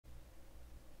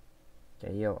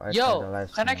Okay, yo, I Yo, started the live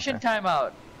stream, connection okay?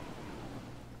 timeout.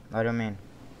 What do you mean?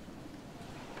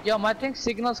 Yo, my thing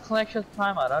signals connection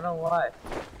timeout. I don't know why.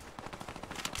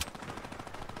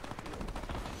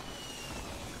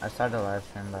 I started the live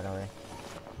stream, by the way.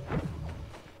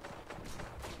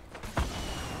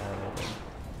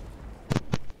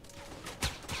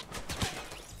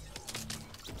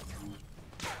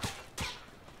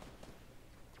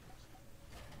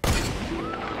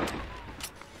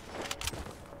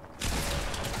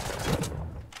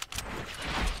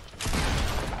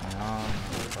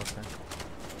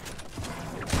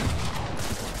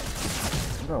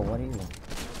 Bro, what are you?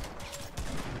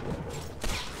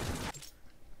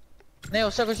 नहीं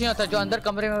उससे कुछ नहीं होता जो अंदर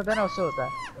कमरे में होता है ना उससे होता है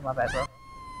तुम्हारा पैसा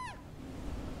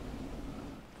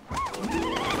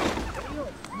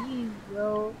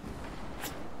yo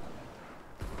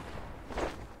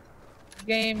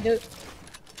game dude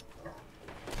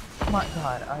oh my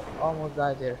god I almost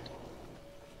died there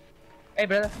hey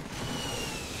brother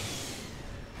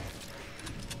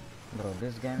Bro,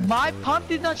 this game is my doodle, pump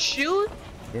did bro. not shoot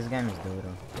This game is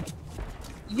doodle.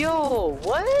 yo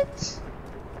what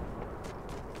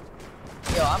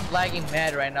yo I'm lagging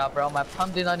mad right now bro my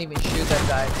pump did not even shoot that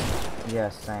guy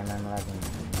Yes, same, I'm lagging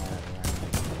mad right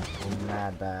now.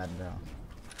 Mad bad, bro.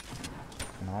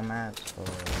 No match for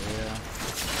real.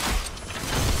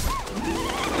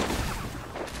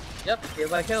 Yep, get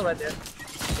my kill right there.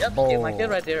 Yep, Oh. get my kill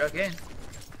right there again.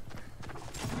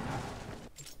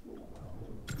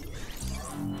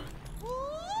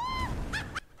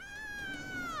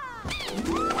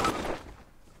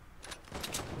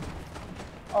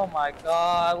 Oh my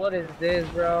god, what is this,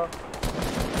 bro?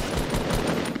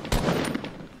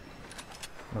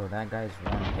 Bro, that guy's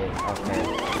one hit. Okay.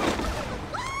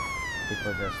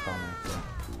 People just told me to.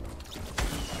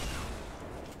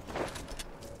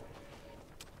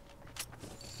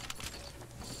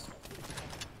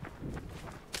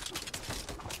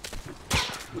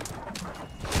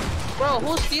 Bro,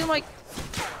 who steal my...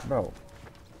 Bro,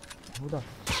 who the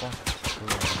fuck?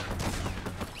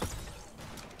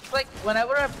 Like,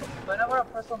 whenever I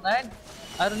press on land,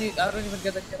 I don't even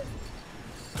get the kill.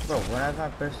 Bro, whenever I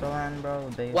press the land, bro,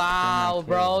 they Wow, steal my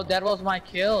bro, kill. that was my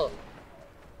kill.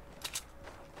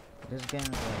 This game is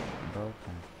like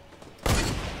broken.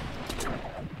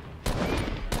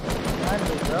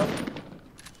 Finally, bro.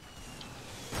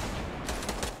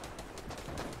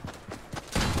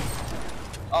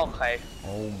 Okay.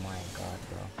 Oh my god,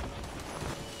 bro.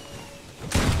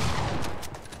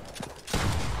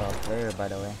 Top player, by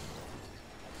the way.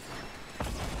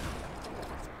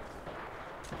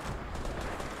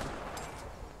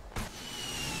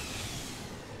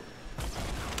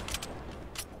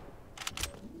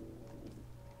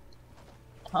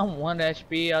 I'm 1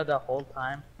 HP the whole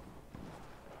time.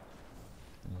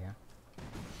 Yeah.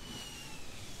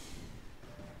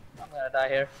 I'm gonna die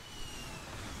here.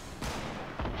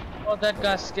 Oh, that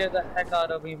guy scared the heck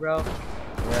out of me, bro.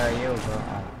 Where are you, bro?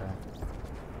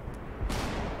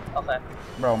 Okay. Okay.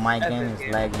 Bro, my That's game it, is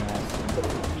game. lagging.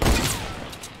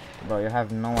 Bro, you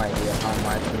have no idea how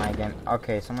much my game.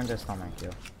 Okay, someone just stole my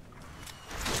kill.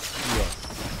 Yes.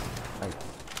 Like.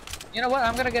 You know what?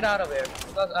 I'm gonna get out of here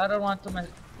because I don't want to mess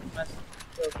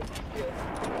with kill.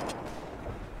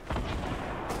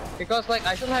 Because like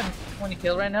I should have 20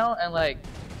 kill right now and like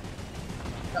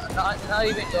not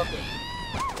even joking.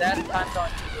 That I'm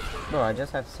not. Bro, I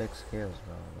just have 6 kills,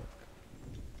 bro.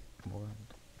 What?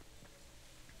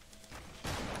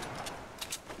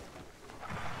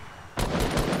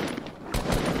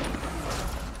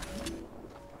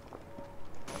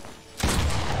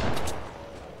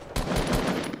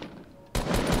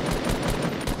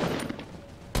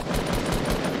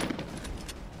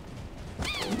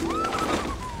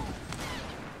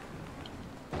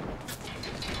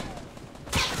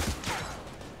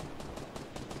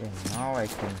 Okay, now I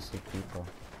can see people.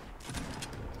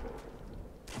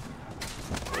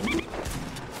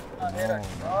 No.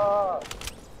 Oh.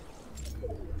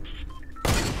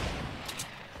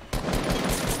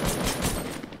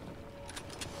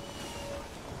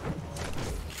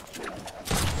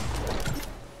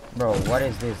 Bro, what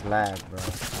is this lag, bro?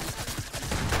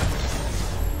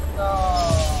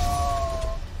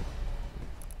 No.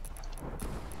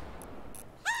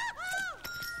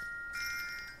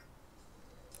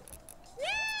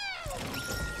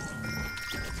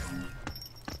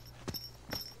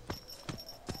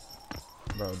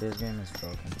 Bro, this game is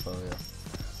broken for real.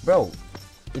 Bro,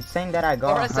 it's saying that I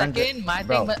got For a 100. second,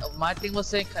 Bro, my thing was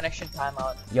saying connection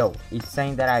timeout. yo, it's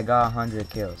saying that I got 100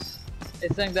 kills.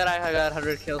 It's saying that I got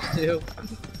 100 kills too.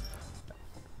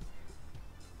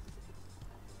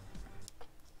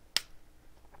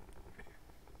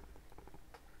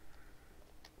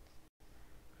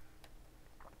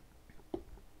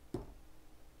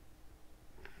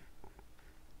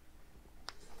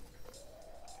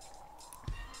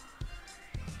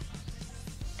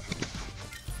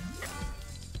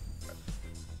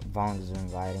 Vong's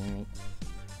inviting me.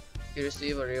 You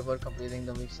receive a reward completing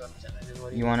the week's challenges.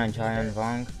 What do You wanna join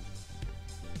Vong?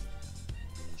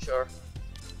 Sure.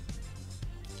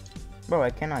 Bro, I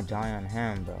cannot join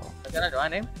him, bro. Can I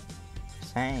join him?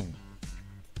 Same.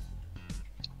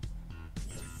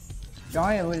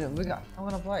 Join him. We got. I'm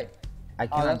gonna play. I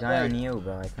cannot that's join right. you,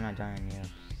 bro. I cannot join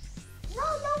you. No,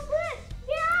 don't quit!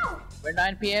 Get out! Where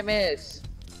 9 p.m. is?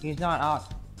 He's not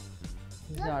out.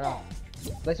 He's not out.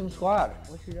 Play some squad.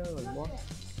 What you doing, boy?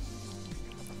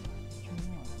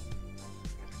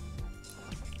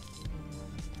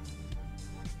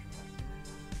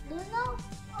 Do you know?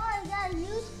 Oh, I got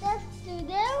new stuff to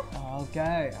do.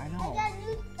 Okay, I I know. got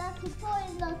new stuff to put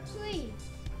in the tree.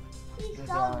 He Good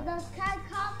saw job. the cat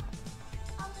come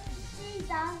up the tree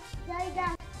down. They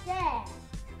got scared.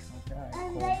 Okay,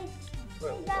 And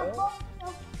cool. they got both the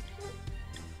tree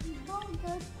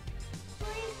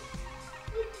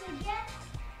together.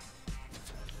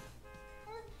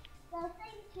 The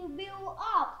thing to build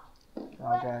up.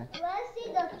 Okay. Let's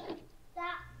see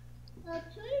the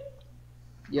tree.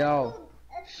 Yo.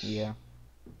 Yeah.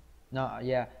 No,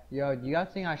 yeah. Yo, do you guys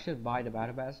think I should buy the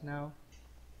battle pass now?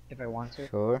 If I want to?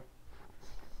 Sure.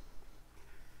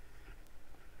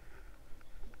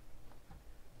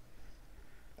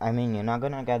 I mean, you're not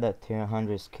gonna get a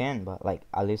 300 skin, but like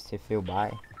at least if you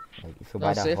buy, like if you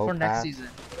buy the save whole for next pack, season.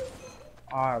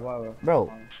 Alright, whatever.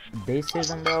 bro. This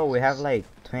season, bro, we have like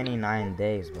 29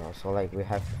 days, bro. So like we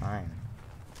have time.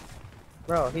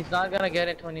 Bro, he's not gonna get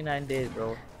it 29 days,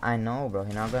 bro. I know, bro.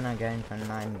 You're not gonna get in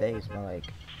 29 days, but like,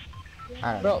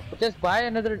 I don't Bro, know. just buy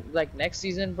another, like, next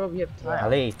season, bro. We have time.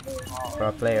 Ali,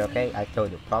 pro player, okay? I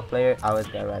told you, pro player, I always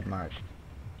get red mark.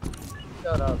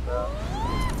 Shut up, bro.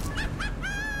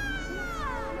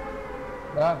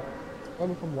 Dad,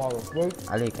 come from Wallow. Wait.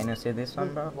 Ali, can you see this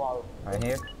one, bro? Wallow. Right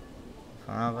here. In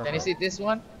front of us. Can you see this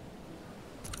one?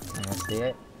 Can you see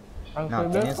it? I'm No,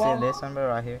 can you see this one, bro?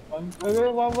 Right here.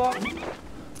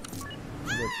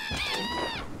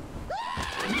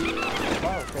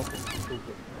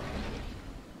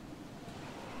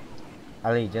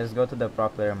 Ali, just go to the pro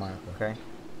player mark, okay?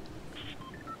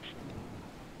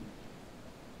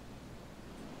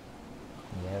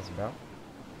 Yes, bro.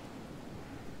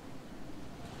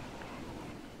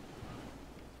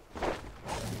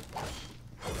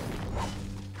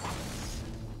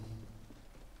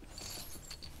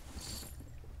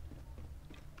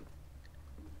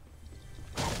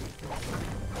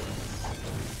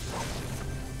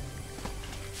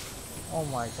 Oh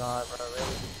my god, bro,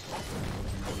 really?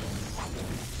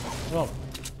 Bro.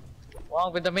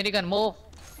 Wrong with the minigun, move!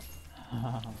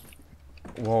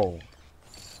 Whoa.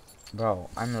 Bro,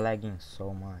 I'm lagging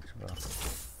so much, bro.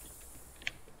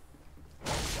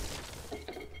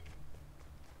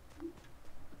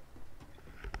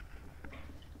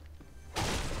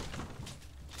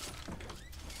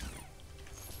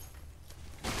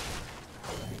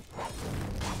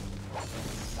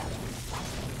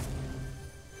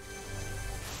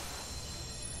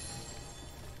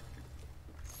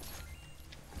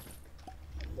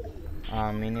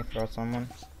 Mini for someone.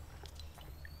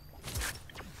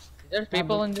 There's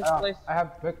people in this place. I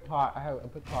have big pot. I have a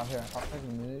big pot here. I'll take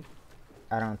a minute.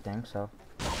 I don't think so.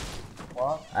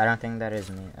 What? I don't think that is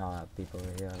me. People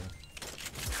here.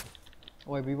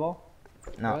 Wait, B-ball?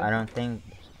 No, What? I don't think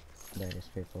there is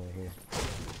people here.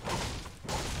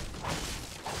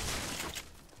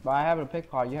 But I have a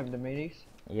pick pot. You have the minis?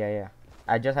 Yeah, yeah.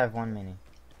 I just have one mini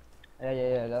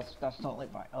Yeah. That's totally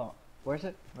fine. Oh, where's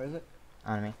it? Where is it?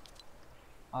 on me.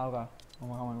 Oh, okay. I'm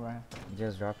coming right here.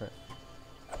 Just drop it.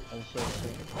 Oh, shit.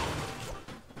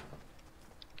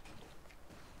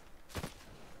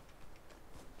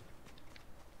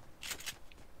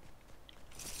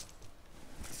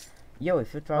 Yo,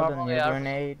 if you throw the Normal new AR.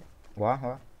 grenade. What?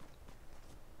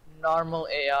 Normal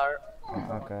AR.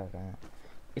 Okay.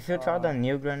 If you throw the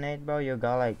new grenade, bro, you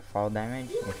got like fall damage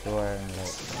if you are in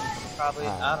like. Probably,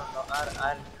 I don't know.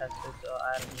 I didn't test it, so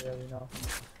I don't really know.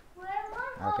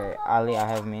 Okay, Ali, I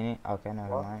have mini. Okay,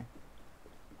 never mind.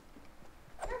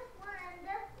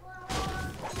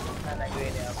 And I grade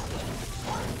it up.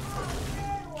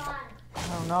 I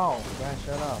don't know. Man,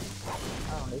 shut up.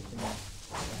 I don't listen to you.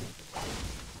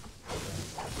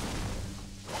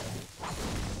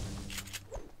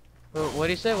 What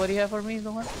do you say? What do you have for me,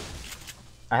 Luhan?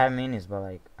 I have minis, but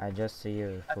like I just see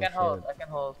you. I Full can hold.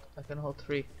 shield. I can hold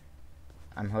 3.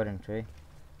 I'm holding 3.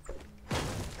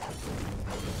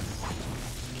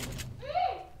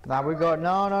 Nah, we go.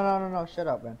 No. Shut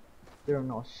up, man. You don't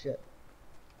know shit.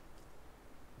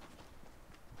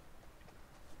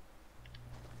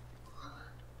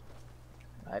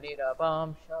 I need a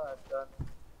bomb shotgun.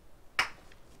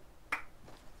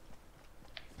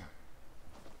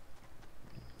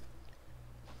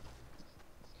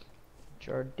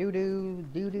 Sure, doo doo,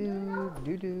 doo doo,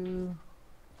 doo doo.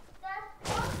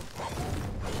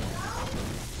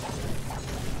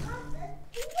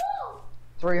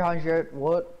 300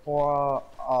 wood for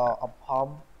a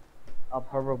pump, a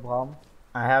purple pump.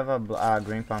 I have a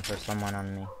green pump for someone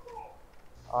on me.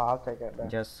 I'll take it then.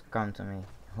 Just come to me.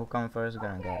 Who come first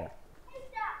gonna get it.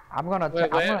 I'm gonna.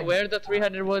 Where the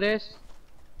 300 wood is?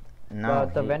 No,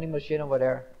 the vending machine over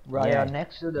there, right yeah,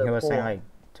 next to the he was pool. saying like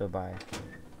to buy.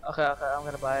 Okay, I'm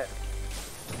gonna buy it.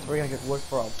 300 wood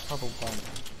for a purple pump.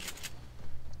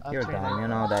 You're dumb. You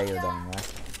know that you're dumb,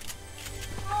 right?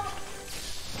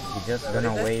 You're just What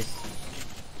gonna is it? waste.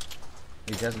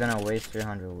 You're just gonna waste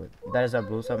 300 wood. There's a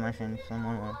blue submachine.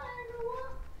 Someone want?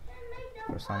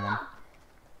 For someone.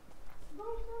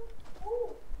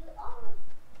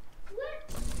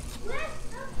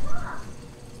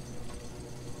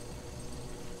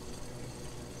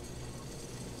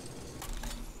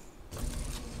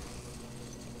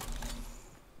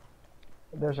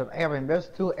 There's an airplane. There's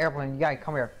 2 airplanes. Guys,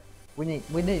 come here. We need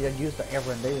to use the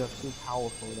airplane. They are too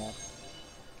powerful now.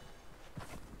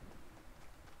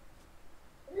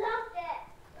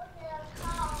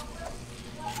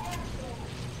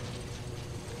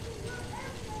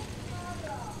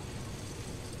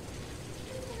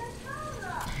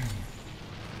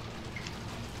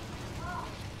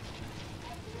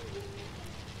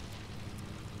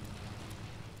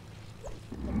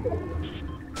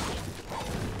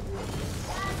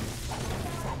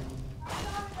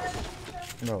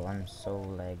 Bro, I'm so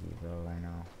laggy, bro, right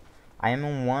now. I am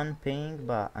on 1 ping,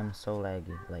 but I'm so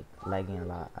laggy, like lagging a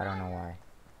lot. I don't know why.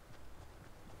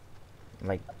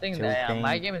 Like I think 2 that ping,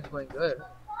 my game is going good.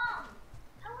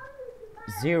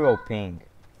 0 ping,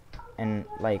 and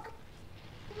like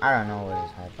I don't know what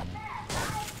is happening.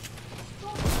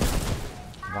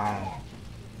 Wow.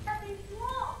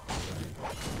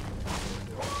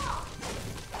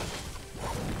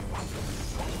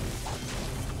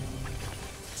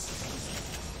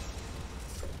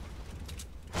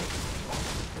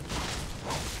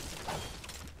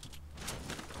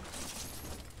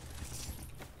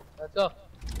 Let's go.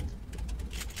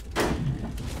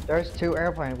 There's 2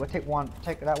 airplanes. We'll take one.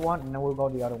 Take that one, and then we'll go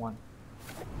the other one.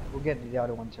 We'll get the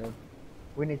other one too.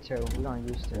 We need 2. We're gonna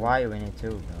use 2. Why we need 2,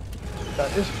 bro?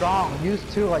 It's strong. Use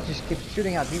 2. Like just keep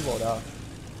shooting at people though.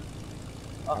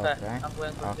 Okay, Okay. I'm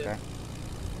going for Okay.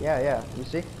 Yeah. You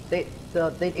see, they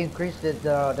increased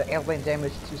the airplane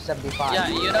damage to 75. Yeah,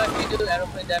 you know, if you do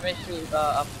aeroplane damage to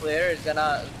a player, it's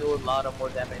gonna do a lot of more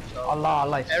damage. So. A lot,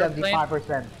 like Airplane?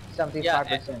 75%.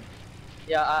 75%.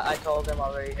 Yeah, I told them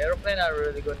already. Airplane are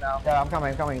really good now. Yeah, I'm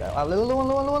coming.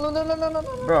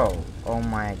 Bro, oh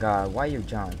my god, why you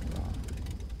jump, bro?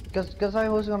 Cause I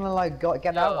was gonna like get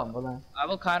that Yo. one, but then I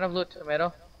will kind of loot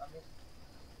tomato.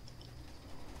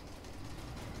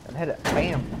 and hit it.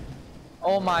 Bam.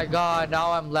 Oh my god,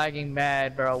 now I'm lagging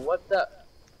mad, bro. What the?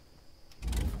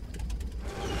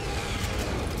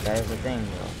 That is the thing,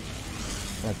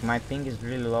 bro. Like my ping is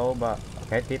really low, but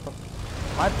okay, people.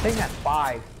 My thing at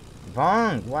 5.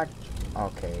 Vong, what?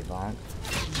 Okay, Vong.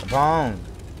 Vong.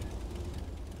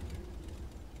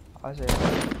 I see.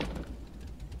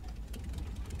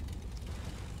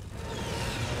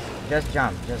 Just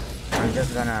jump. I'm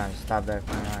just gonna stop that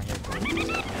from right here.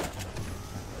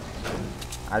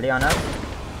 Ali on us.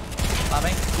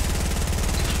 Coming.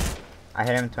 I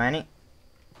hit him 20.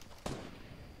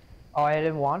 Oh, I hit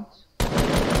him once. Hit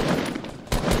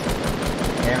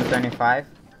him 25.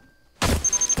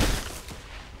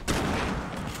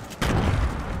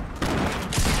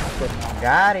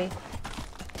 Got it.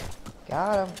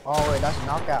 Got him. Oh wait, that's a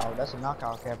knockout. That's a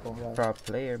knockout. Careful, guys. Pro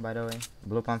player, by the way.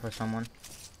 Blue pump for someone.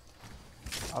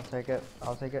 I'll take it.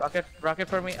 I'll take it. Rocket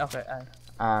for me. Okay.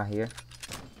 Here.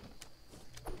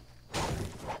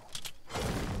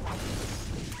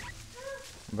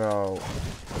 Bro,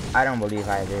 I don't believe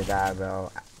I did that,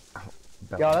 bro.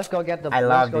 Bro, Yo, let's go get the. I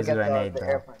love let's this go get grenade, the bro.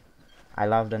 airplane. I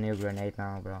love the new grenade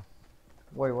now, bro.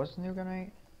 Wait, what's the new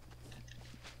grenade?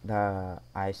 The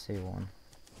icy one.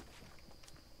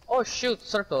 Oh shoot,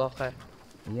 circle. Okay.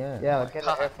 Yeah. Yeah, get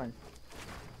the airplane.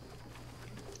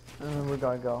 And then we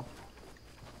gotta go.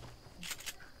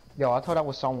 Yo, I thought that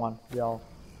was someone. Yo,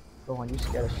 go on, you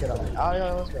scared the shit out of me. Oh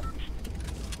yeah, let's go.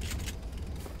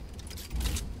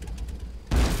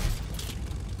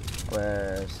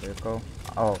 Where circle?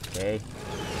 Okay.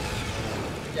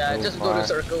 Yeah, Too just go far. to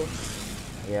circle.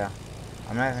 Yeah.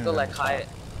 I'm not even Go gonna like stop. high.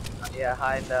 Yeah,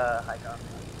 high in the high ground.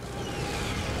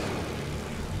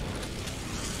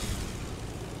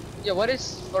 Yeah, what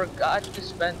is forgot to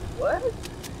spend? What?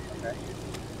 Okay.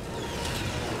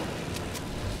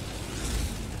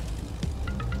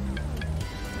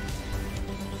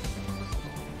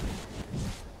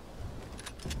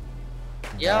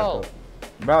 Yo.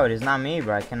 Bro, it is not me,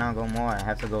 bro. I cannot go more. I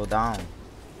have to go down.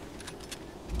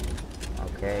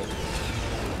 Okay.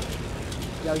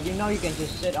 Yo, you know you can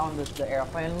just sit on the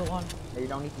airplane one. You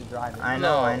don't need to drive it. I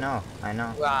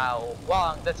know. Wow.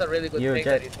 Wow, that's a really good You thing just,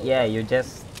 that you told yeah, us. you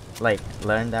just like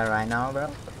learned that right now, bro.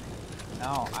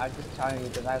 No, I just telling you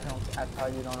because I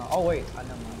thought you don't know. Oh wait, I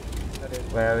never mind. That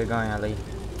is. Where are we going, Ali?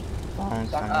 Phone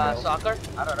somewhere. Soccer?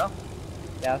 I don't know.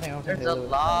 Yeah, I think I'm There's a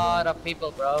lot of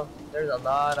people, bro. There's a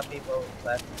lot of people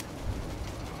left.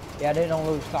 Yeah, they don't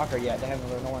lose soccer yet. They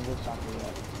haven't no one lose soccer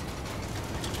yet.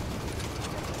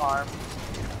 Farm.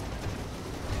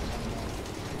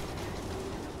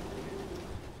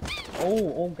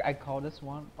 Oh, I call this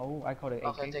one. Oh, I call it.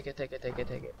 Okay, AK. take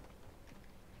it.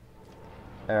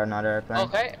 Another airplane.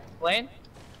 Okay, plane.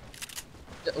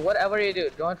 Whatever you do,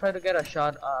 don't try to get a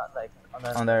shot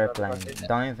On the airplane.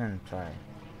 Don't even try.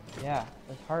 Yeah,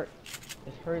 it hurt.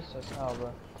 It hurts as hell,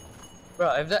 bro.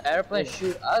 Bro, if the airplane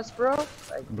shoot us, bro,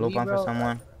 like Blue me, pump for bro,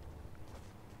 someone.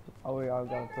 Oh, we all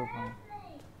got a blue pump.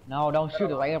 No, don't shoot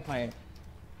the airplane.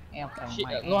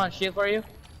 Luhan, shield for you.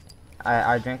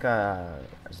 I drink a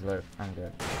slurp. I'm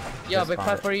good. Yeah, Just big found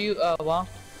pot it. for you, Wong.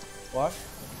 What?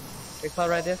 Big pot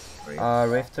right there. For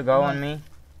you. Rift to go on me.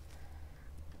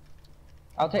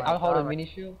 I'll hold a God. mini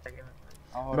shield.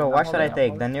 Bro, what should I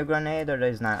take? The new grenade or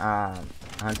the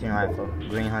hunting rifle?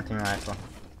 Green hunting rifle.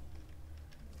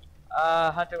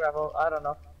 Hunting rifle. I don't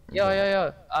know. Yo.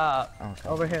 Okay.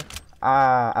 Over here.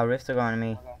 A rift to go on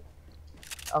me.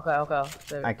 Okay.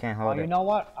 Save I it. can't Oh, hold you it. know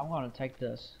what? I'm gonna take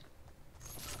this.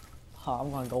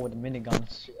 I'm gonna go with the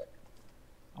minigun.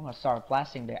 I'm gonna start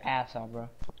blasting their ass out, bro.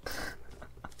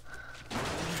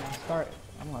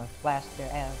 I'm gonna blast their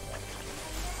ass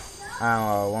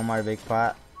out. One more big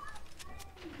pot.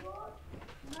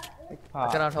 Big I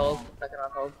pop. cannot hold.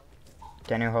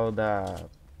 Can you hold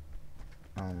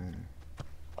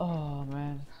Oh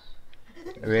man.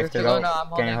 rift to to go? go? No, I'm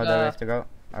Can you holding, hold the rift to go?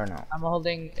 Or no? I'm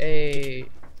holding a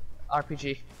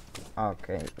RPG.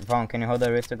 Okay. Vaughn, can you hold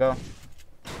the rift to go?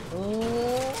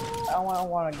 I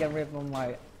wanna get rid of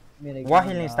my minigun. What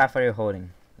healing stuff are you holding?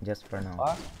 Just for now.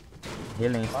 What?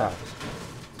 Healing stuff.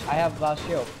 I have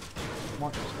shield.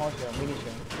 Small shield, mini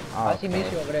shield. I see mini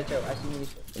shield over there too. I see mini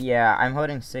shield. Yeah, I'm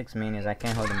holding 6 minis. I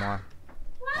can't hold more.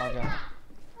 Okay.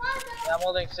 Yeah, I'm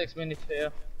holding 6 minutes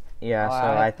here. Yeah, Oh, so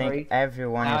I I have think 3.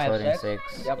 everyone Now is I have holding 6.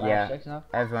 6. Yep, I Yeah, have 6 now.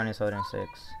 everyone is holding 6.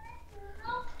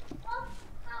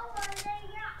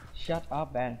 Shut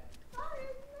up, Ben.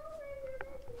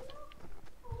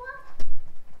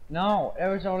 No, there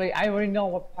was only. I already know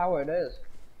what power it is.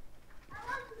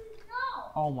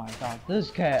 Oh my god, this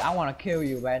cat! I want to kill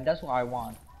you, man. That's what I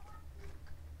want.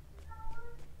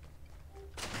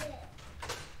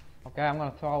 Okay, I'm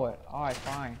gonna throw it. Alright,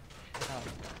 fine.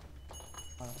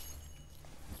 I'm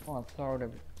gonna throw the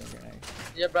grenade.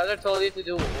 Your brother told you to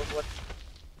do what?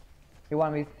 He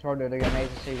wanted me to throw the grenade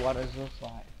to see what it looks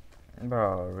like.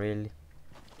 Bro, really?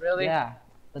 Really? Yeah,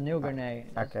 the new grenade.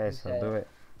 That's what Okay, he so said. do it.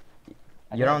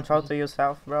 I You did. don't throw to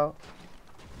yourself, bro?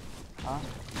 Huh?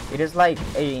 It is like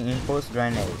a impulse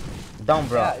grenade. Don't,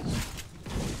 bro. Yeah,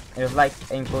 It's like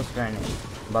impulse grenade.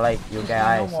 But like, you It's get not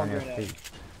ice normal on your grenade. feet.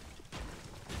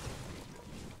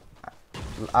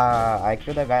 I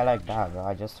killed a guy like that, bro.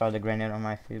 I just saw the grenade on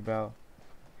my feet, bro.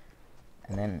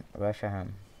 And then rush at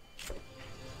him.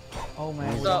 Oh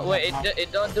man. we So don't wait, have-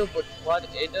 it don't do what?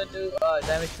 It don't do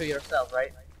damage to yourself,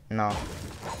 right? No.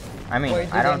 I mean,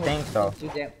 Wait, I do don't damage- think so.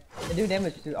 It do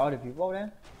damage to other people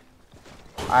then?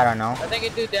 I don't know. I think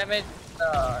it do damage.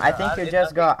 I think you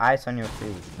just got ice on your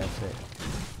feet. That's it.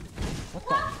 What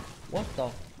the? What the?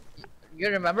 You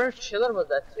remember Chiller was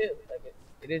that too? Like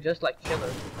it is just like Chiller.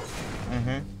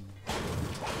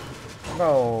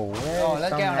 Bro, where Oh, is let's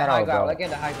some get on the high metal, ground. bro? Let's get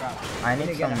the high ground. I We need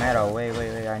to get some on the metal. high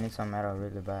Wait. I need some metal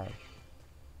really bad.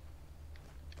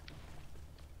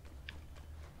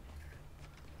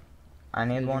 I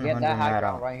need ground. 100 Get that high metal.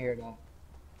 ground right here though.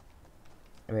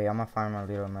 Wait, I'm gonna farm a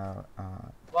little metal.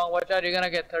 Well, watch out! You're gonna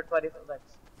get third party like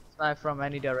snipe from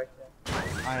any direction.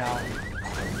 I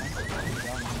know.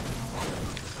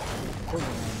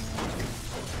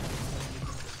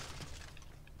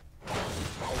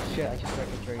 Oh shit, I just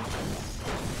broke the tree.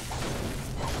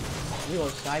 We were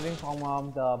sniping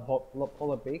from the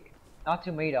polar peak. Not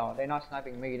to me though, they're not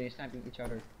sniping me, they're sniping each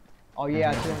other. Oh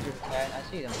yeah, 210, I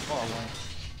see them far away.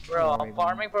 Bro, Sorry, I'm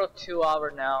farming for 2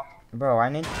 hours now. Bro, I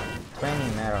need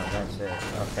 20 metal. That's it.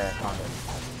 Okay, I found it.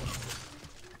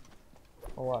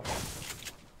 For what?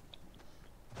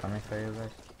 Coming for you guys.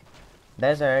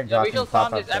 There's a airdrop Yeah, we in should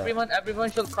farm pop-up this. there.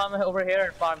 Everyone should come over here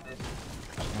and farm this.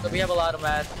 So we have a lot of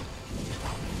mats.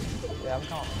 Yeah, I'm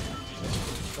coming.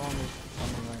 Storm is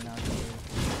coming right now.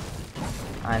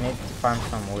 I need to farm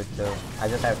some wood too. I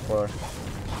just have 4.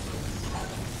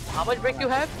 How much brick you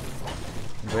have?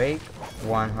 Break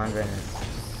 100,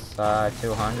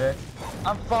 200.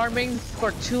 I'm farming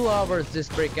for 2 hours this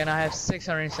brick, and I have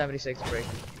 676 brick.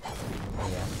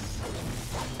 Yeah.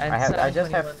 And I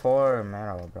just have 721. 4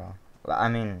 metal, bro. I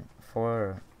mean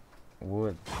 4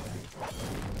 wood.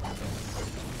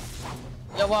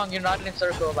 Yo, Wong, you're not in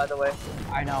circle, by the way.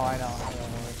 I know.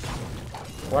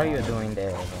 What are you doing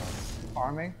there, bro?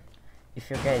 Farming? If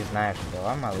you get sniped, bro,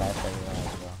 I'm a laugh at you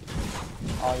guys, bro.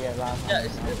 Oh yeah, last Yeah,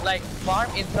 it's like farm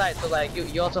inside, so like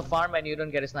you also farm and you don't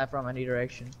get a snipe from any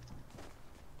direction.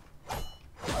 Oh,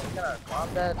 you cannot farm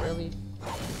that, really?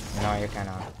 No, you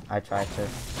cannot. I tried to.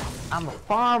 I'm a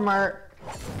farmer.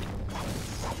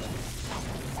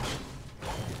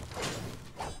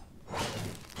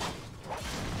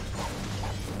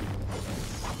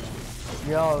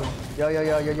 Yo,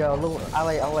 look,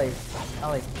 Ali.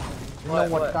 You know What?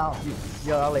 what time?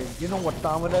 Yo, Ali, you know what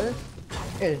time it is?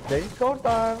 It's disco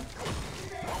time.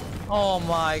 Oh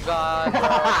my god, bro.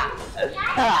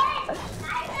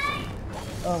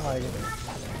 Oh my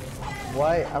god.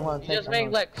 Why? I want to You take. just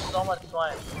make like so much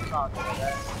fun.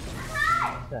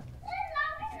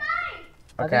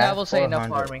 I think I will say enough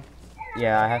 400. farming.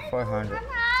 Yeah, I have 400.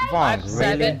 I Vaughn, have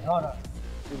really? 7. Oh no.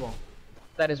 You won't.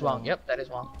 That is wrong. Yep, that is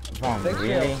wrong. Vaughn, Big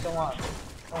really? shield. Come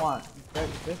on.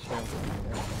 Big shield.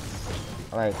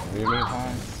 Like, really,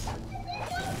 Vaughn? It's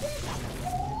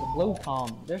a blue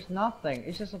palm. There's nothing.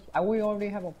 It's just a. We already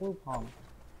have a blue palm.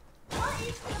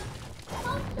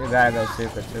 You gotta go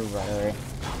super too, by the way.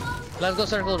 Let's go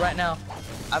circle right now.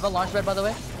 I have a launch pad, by the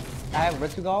way. I have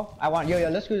red to go. I want. Yo,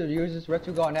 let's go use this red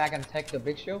to go, and then I can take the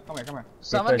big shield. Come here.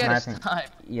 Someone Because get a nothing. snipe.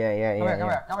 Yeah.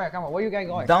 Come here. Where you guys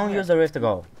going? Don't use the rift to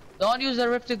go. Don't use the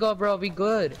rift to go, bro. Be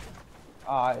good.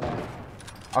 Yeah.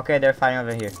 Okay, they're fighting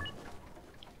over here.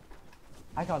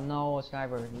 I got no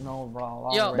sniper. No, bro.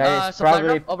 Yo, There is supply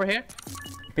probably- drop over here.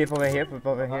 People over here,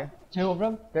 people over here. 2 of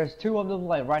them. There's 2 of them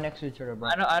like right next to each other, bro.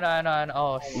 I know.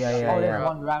 Oh, shit. Yeah, Oh, there's yeah.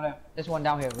 one around there. There's one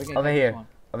down here. We can Over take here. this one.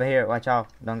 Over here, watch out.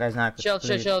 Don't get sniped. Chill.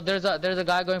 please. There's a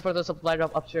guy going for the supply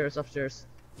drop upstairs. I know,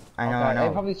 Okay, I They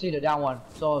know. probably see the down one.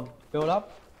 So build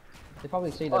up. They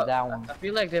probably see the down one. I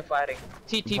feel like they're fighting.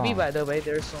 TTV, Bomb. by the way.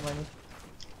 There's so many.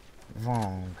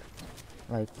 Wrong.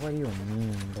 Like, what do you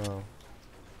mean, bro?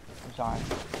 I'm sorry.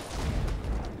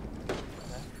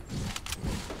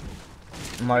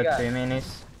 More got- 3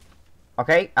 minutes.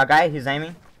 Okay, a guy, he's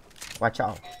aiming. Watch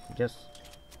out. Just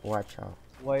watch out.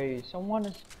 Wait, someone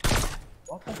is.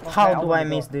 What the fuck? How Hey, do I open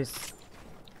the miss door. this?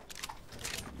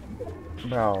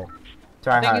 Bro.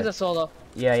 Try I think he's hard. a solo.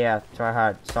 Yeah, try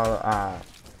hard. So,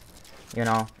 you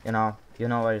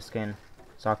know where skin.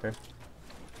 Soccer.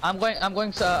 I'm going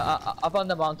up on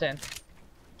the mountain.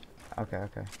 Okay.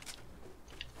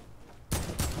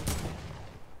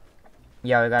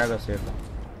 Yeah, we gotta go super.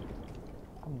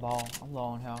 I'm low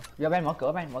on health. Giờ Ben mở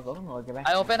cửa người kìa Ben.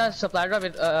 I open a supply drop.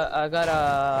 I got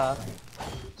a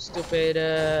stupid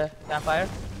campfire.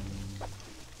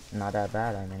 Not that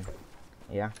bad, I mean.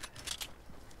 Yeah.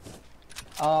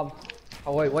 Oh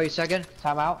wait a second.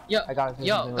 Time out. Yo, I gotta do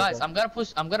yo, something guys, real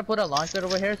I'm gonna put a launcher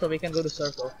over here so we can go to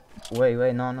circle. Wait,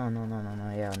 no,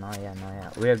 yeah.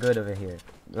 We're good over here.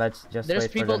 Let's just There's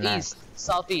wait people for the next.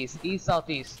 east,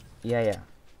 southeast. Yeah.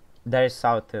 There's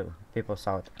south too. People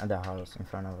south at the house in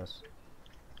front of us.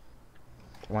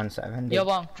 170. Yo,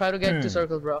 Bong, try to get to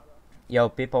circle, bro. Yo,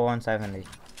 people 170.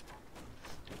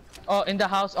 Oh, in the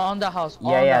house, on the house.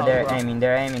 on Yeah, the house, they're bro. aiming,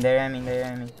 they're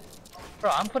aiming.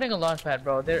 Bro, I'm putting a launch pad,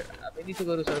 bro. We need to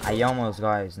go to circle. I almost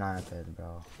got sniped,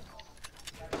 bro.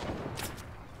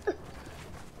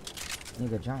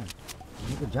 Nigga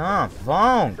jump.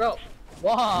 Vaughn! Bro,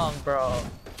 Wong, bro.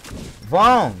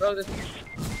 Vaughn! Bro, this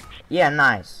Yeah,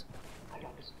 nice.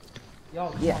 Yo,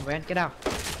 come Yeah. on, man, get out.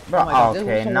 Bro, Oh my God, this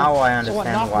okay, was now I someone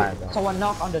understand knocked why, me- bro. Someone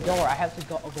knocked on the door. I have to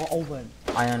go open.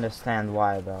 I understand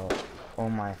why, bro. Oh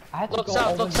my I had to look go south,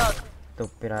 open. look south.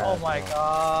 stupid Oh ass, my bro.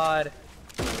 god.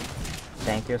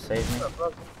 Thank you, save me.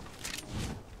 Bro.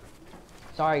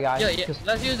 Sorry guys. Yeah, Just-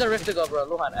 let's use the rift to go, bro.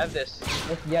 Luhan, have this.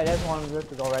 yeah, there's one rift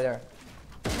to go right there.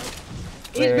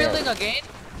 He's Wait. building again.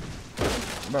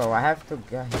 Bro, I have to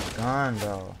get his gun,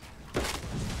 bro.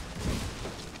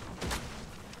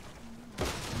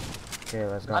 Okay,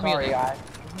 let's go. I'm Sorry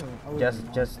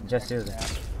using- guys. Just use it.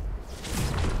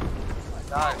 Oh my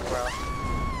god, bro.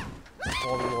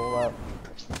 Before we roll up.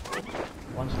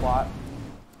 One squat.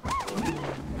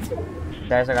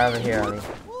 There's a guy over here, Ali.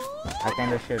 I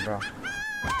can't do shit, bro.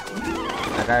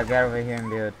 I gotta get over here and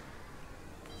build.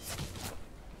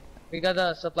 We got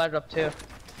the supply drop too.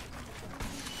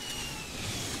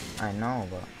 I know,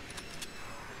 but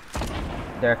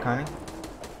They're coming.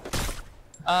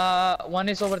 One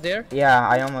is over there. Yeah,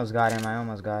 I almost got him. I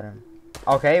almost got him.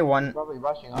 Okay, one. Probably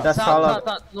rushing up. That's South,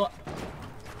 all. south.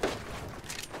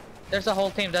 There's a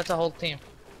whole team. That's a whole team. they're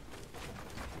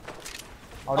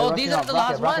Oh, rushing these are up. the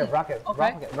last one. Rocket.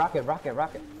 Okay.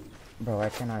 Rocket. Bro, I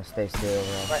cannot stay still,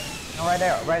 bro. Right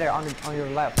there, on your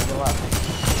left,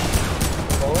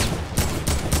 Cool.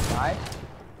 Nice.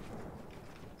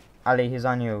 Ali, he's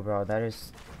on you, bro. That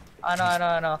is. I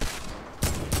know.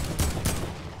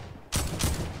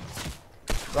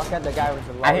 Rocket, the guy with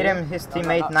the low. I hit him. His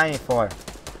teammate 94.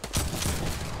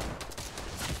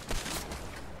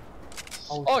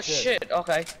 Oh shit.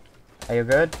 Okay. Are you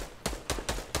good?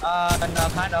 No,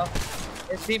 kind of.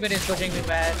 His teammate is pushing me,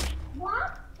 man.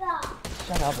 What the?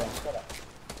 Shut up, man. Shut up.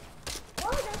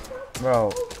 Oh, that's so Bro,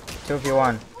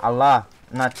 2v1. Allah.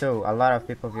 Not 2. A lot of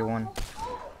people v1.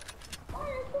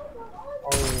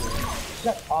 Oh,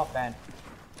 shut up, man.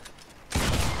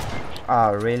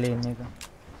 Oh, really, nigga?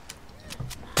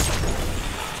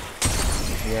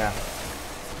 Yeah.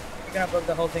 You're gonna broke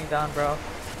the whole thing down, bro.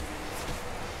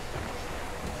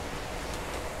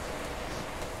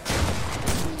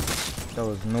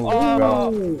 Those noobs,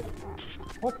 bro.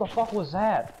 What the fuck was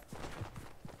that?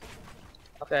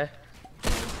 Okay.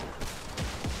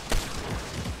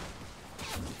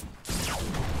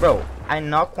 Bro, I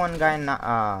knocked one guy,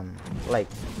 like,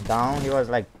 down. He was,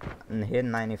 like, hit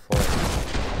 94.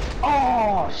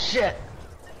 Oh, shit.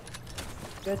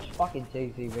 Bitch, fucking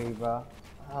TTV, bro.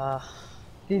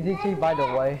 TTT, by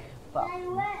the way. Fuck. I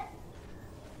wet.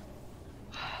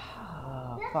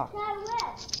 Fuck. I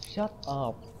wet. Shut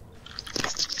up.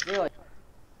 Really?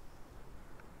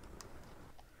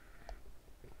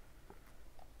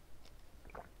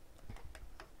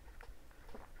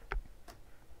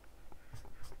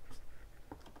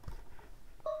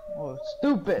 Oh,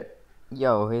 stupid.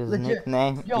 Yo, his Legit.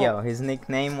 nickname. Yo. Yo, his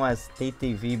nickname was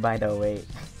TTV, by the way.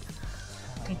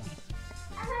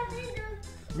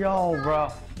 Yo, bro.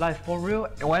 Like, for real,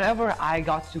 whenever I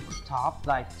got to top,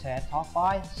 like, 10, top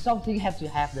 5, something had to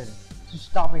happen to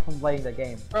stop me from playing the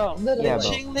game. Bro, Yeah, bro.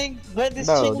 Chingling, when this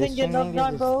Bro, Chingling this get knocked Chingling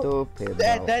down, is bro, stupid,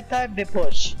 at bro. that time they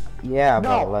push. Yeah,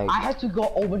 No, bro, like. I had to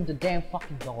go open the damn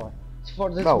fucking door. It's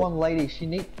for this Bro. one lady, she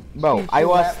need... Bro, she I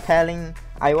was left- telling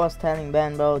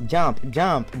Ben, bro, jump,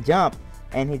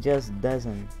 and he just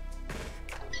doesn't.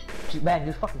 Man,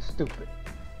 you're fucking stupid.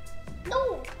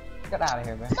 No. Get out of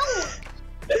here, man.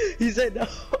 He said no.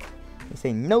 He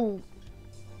say no.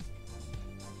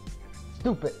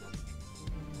 Stupid.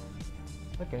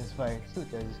 Look at his face.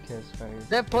 Look at his kid's face.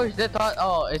 They pushed, they thought,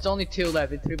 oh, it's only 2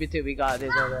 left, it's 3v2, we got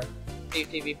this already.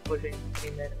 TV pushing,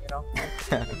 teammate, you know?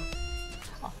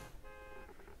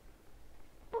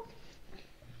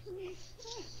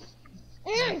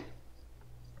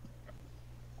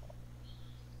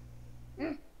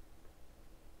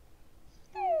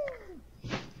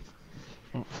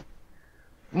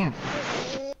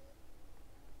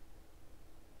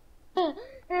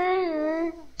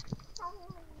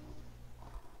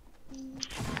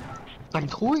 Thằng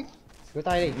thúi. Rửa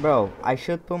tay đi. Bro, I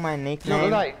should put my Rửa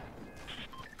nickname. tay.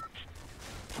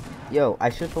 Yo, I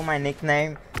should put my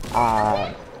nickname.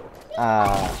 I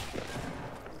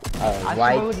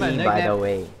YT, should put my by the nickname-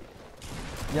 way.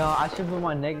 Yo, I should put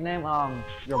my nickname,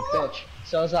 your bitch.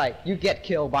 So it's like, you get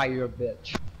killed by your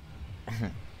bitch.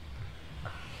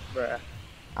 Bruh.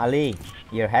 Ali,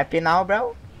 you're happy now,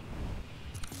 bro?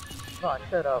 No,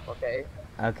 shut up, okay?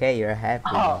 Okay, you're happy,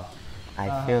 bro.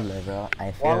 I feel it, bro. I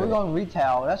Why feel we it. going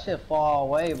retail? That shit far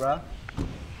away, bro.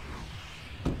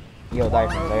 Yo,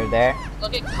 Darkness, are you there?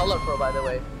 Looking colorful, by the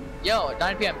way. Yo,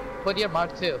 9 PM, put your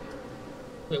mark too.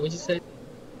 Wait, what you say?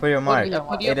 Put your mark.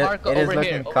 put your mark it is over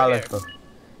looking here, over colorful.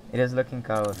 It is looking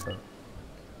colorful.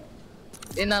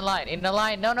 In a line,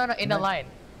 no, in a line.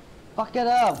 Fuck it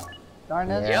up. Darn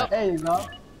it. Yeah. There you go.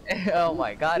 Oh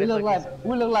my god, We it's look looking like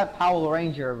we look like Power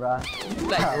Ranger, bro. so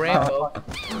like rainbow.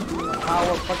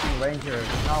 Power fucking Ranger,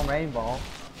 not Rainbow.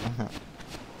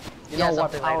 You Yeah, know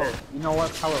what something like Power? that. You know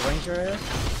what Power Ranger is?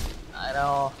 I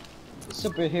know.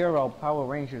 Superhero Power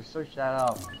Ranger. Search that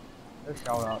up. Just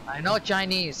shout out. I know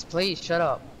Chinese, please shut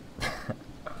up.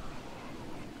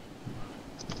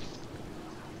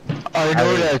 I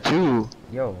know that too.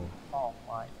 Yo, Oh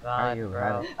my Are god, you bro.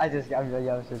 right? I'm just like, oh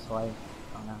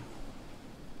no.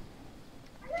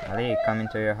 Ali, coming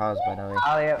to your house, by the way.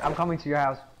 Ali, I'm coming to your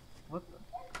house. What?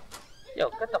 Yo,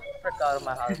 get the frick out of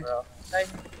my house, bro. Like,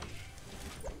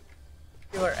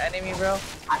 you are enemy, bro.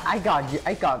 I got you.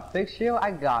 I got big shield.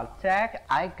 I got tech.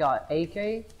 I got AK.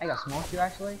 I got small shield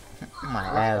actually. My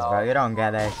ass, bro. You don't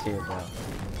get that shit, bro.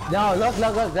 No, look.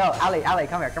 No, Ali,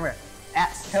 come here.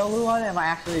 Tell Luhan, am I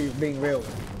actually being real?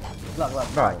 Look,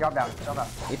 Bro. drop down.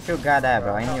 If you got that,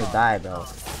 bro, and you die, bro,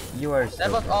 you are That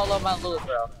stupid. was all of my loot,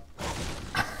 bro.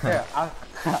 Here,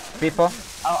 People,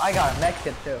 I got a med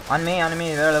kit too. on me,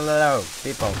 low.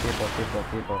 People.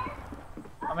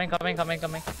 Coming.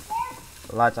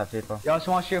 Lots of people. Yo,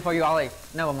 small shield for you, Ali.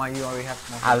 Never mind, you already have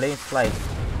small shield. At least like.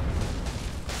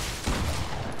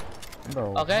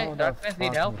 Bro, Okay, how the darkness need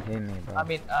fuck help. you hit me, bro? I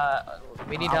mean,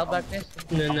 we need help, darkness.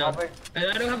 No. I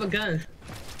don't have a gun.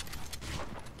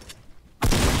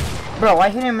 Bro, I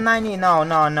hit him 90. No.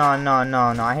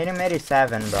 I hit him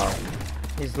 87, bro.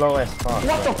 He's low as fuck.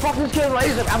 What bro. the fuck is killing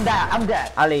laser? I'm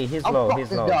dead. Ali, he's I'm low. fuck He's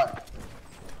this low. guy.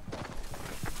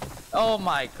 Oh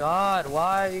my god,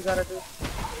 why you gotta do?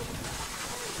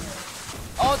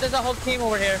 Oh, there's a whole team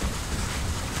over here.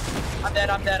 I'm dead.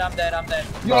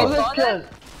 Yo, You this saw kid. that?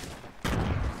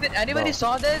 Did anybody Bro.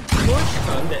 saw that? Push?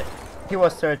 I'm dead. He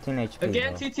was 13 HP.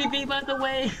 Again, Bro. TTV by the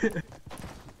way.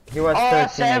 He was Oh, 13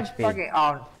 same HP. fucking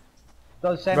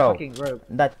those same Bro. fucking group.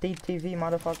 That TTV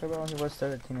motherfucker, bro, he was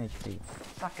 13 HP.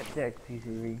 Suck a dick,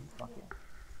 TCV. Fucking.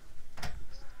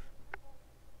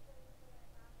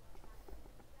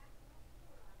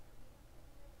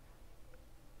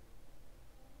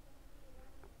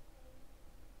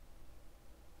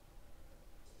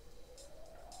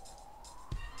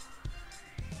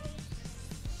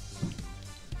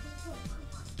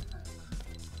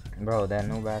 Bro, that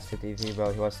new bastard TV,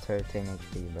 bro, he was 13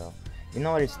 HP, bro. You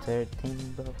know what is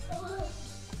 13, bro? Oh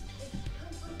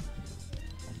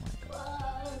my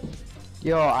god.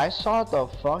 Yo, I saw the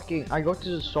fucking. I go to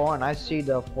the store and I see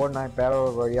the Fortnite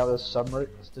Battle Royale the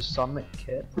summit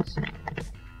kit.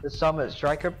 The summit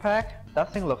striker pack.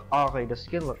 That thing look ugly. The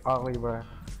skin look ugly, bro.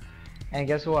 And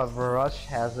guess what? Rush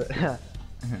has it.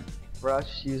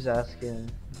 Rush use that skin.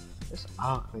 It's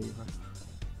ugly, bro.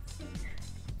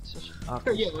 It's just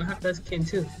ugly. Yeah, I have that skin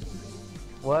too.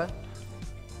 What?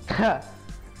 That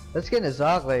skin is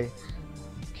ugly.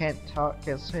 Can't talk.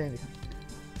 Can't say anything.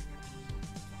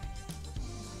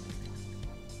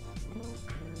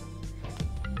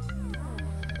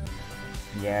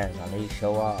 Yes, at least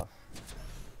show off.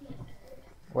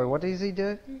 Wait, what does he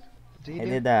do? He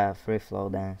did that free flow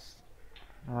dance.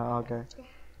 Oh, okay.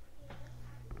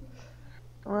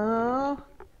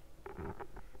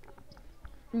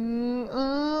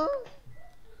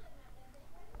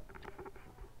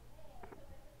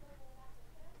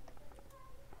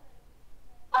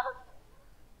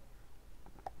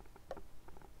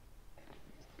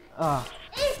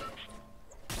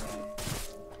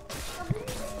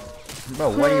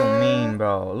 Bro, what do you mean,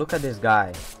 bro? Look at this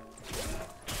guy.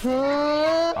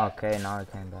 Okay, now he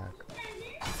came back.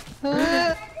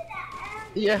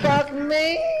 Yeah. Fuck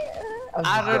me.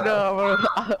 I don't know,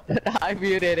 bro. I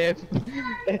muted him.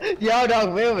 Yo,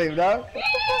 dog, move him, dog.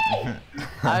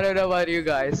 I don't know about you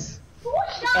guys.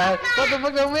 What the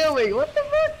fuck, don't move me? What the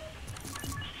fuck?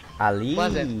 Ali,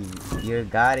 Wasn't. you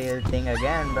got your thing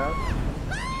again, bro.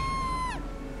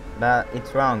 But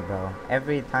it's wrong, bro.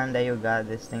 Every time that you got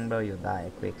this thing, bro, you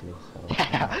die quickly.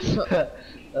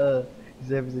 So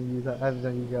It's everything you got,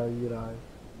 you die.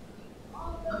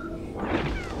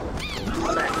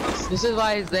 This is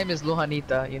why his name is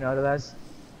Luhanita, you know that?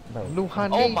 bro, Luhan.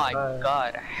 Oh my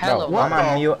god, hella bro, one.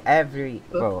 I'ma mute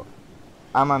bro.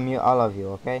 I'ma mute all of you,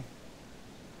 okay?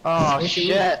 Oh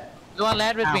shit. Luhan,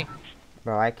 land with me.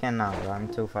 Bro, I cannot, bro. I'm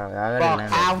too far away. I already Fuck,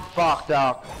 landed. I'm fucked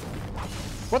up.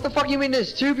 What the fuck you mean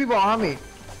there's two people on me?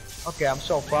 Okay, I'm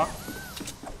so fucked.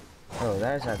 Bro,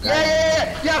 there's a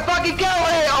guy. Yeah, fucking go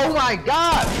ahead! Oh my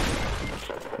god!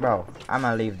 Bro,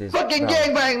 I'ma leave this. Fucking bro.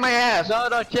 gangbang my ass!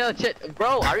 No, chill.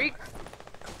 Bro, are you...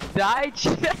 Die,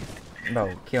 chill.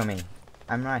 Bro, kill me.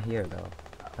 I'm right here, though.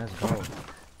 Let's go.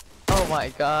 Oh my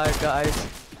god, guys.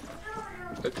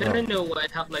 But can I know why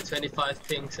I have like 25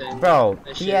 things and Bro,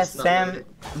 that shit is not TSM. loaded?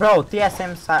 Bro,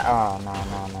 TSM. Oh,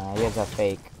 no. It was a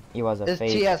fake. It was a It's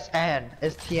fake. TSN.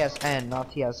 It's TSN,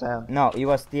 not TSM. No, it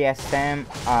was TSM,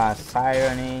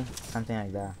 Sirony, something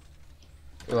like that.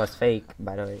 It was fake,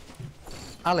 by the way.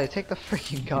 Ali, take the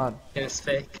freaking gun. It's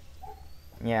fake.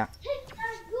 Yeah. Take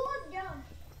that good gun.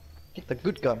 Get the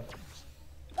good gun.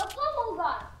 The purple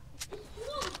gun. It's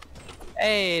strong.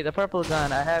 Hey, the purple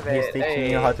gun, I have He's it. teaching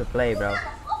Hey. you how to play, bro. The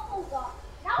purple gun.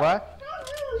 Now What?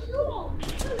 it's strong.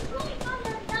 It's strong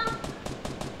gun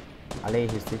now. Ali,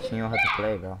 he's teaching you how to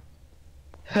play, bro.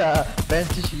 Ben's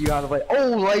teaching you how to play. Oh,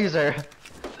 laser!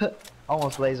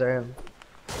 Almost laser him.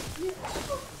 You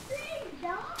also think,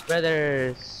 dog?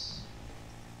 Brothers.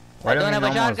 Why I don't you have a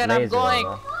almost shotgun, I'm laser, going.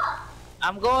 bro?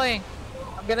 I'm going.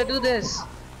 I'm gonna do this.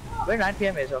 Where 9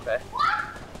 PM is, okay.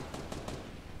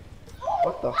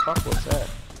 What the fuck was that?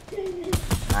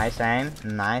 Nice aim.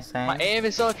 Nice My aim. aim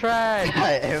is so trash.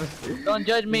 I am. Don't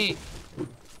judge me.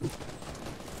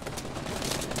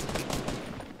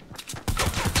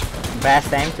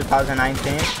 Best aim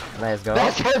 2019. Let's go.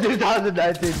 That's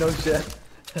 2019, no shit.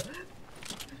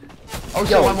 Oh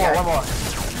shit, Yo, one more, yeah. one more.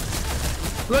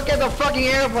 Look at the fucking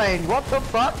airplane, what the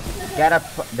fuck? Get a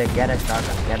get a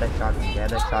shotgun. Get a shotgun.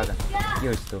 Get a shotgun.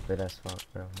 You're stupid as fuck,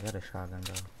 bro. Get a shotgun,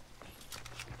 bro.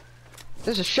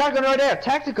 There's a shotgun right there,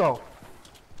 tactical.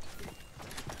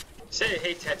 Say I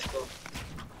hate tactical.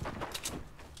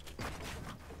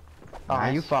 Ah,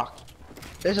 Nice. you fucked.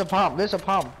 There's a pump,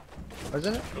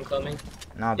 isn't it? I'm coming.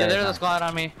 No, Yeah, there's there's a not. squad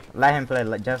on me. Let him play.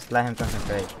 Just let him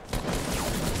concentrate.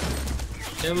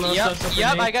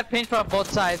 Yep, I got pinched from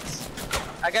both sides.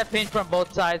 I got pinched from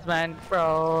both sides, man.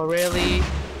 Bro, really?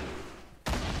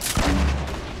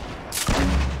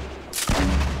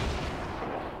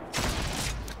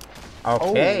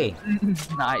 Okay.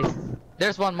 Nice.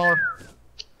 There's one more.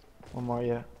 One more,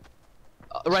 yeah.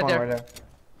 Right One there.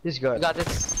 He's You good. got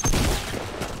this.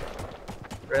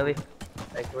 Really?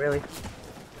 Like, really?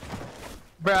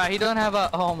 Bruh, he don't have a.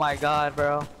 Oh my god,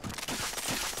 bro.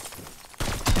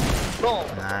 Boom.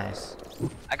 Nice.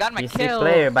 I got my PC kill.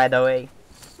 player, by the way.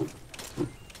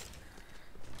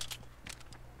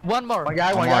 One more. One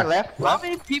guy One left. How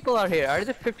many people are here? Are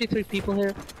there 53 people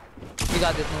here? You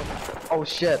got this move. Oh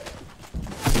shit.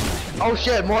 Oh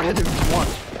shit, more than one.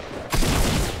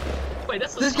 Wait,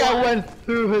 that's This guy went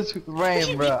through his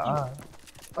frame, bro.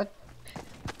 What?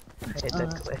 I hate that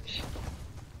glitch.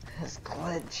 His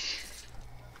glitch.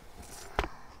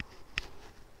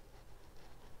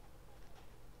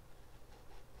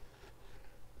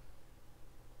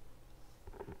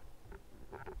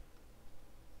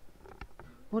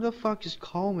 Who the fuck just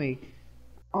called me?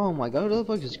 Oh my god, who the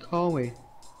fuck just called me?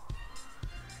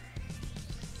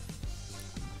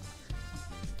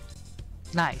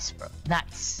 Nice, bro.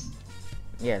 Nice.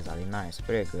 Yes, Ali, nice.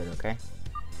 Pretty good, okay?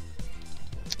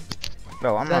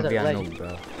 Bro, I'm gonna That's be a a legend. noob,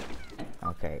 bro.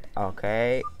 Okay,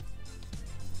 okay.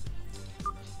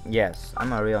 Yes,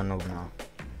 I'm a real noob now.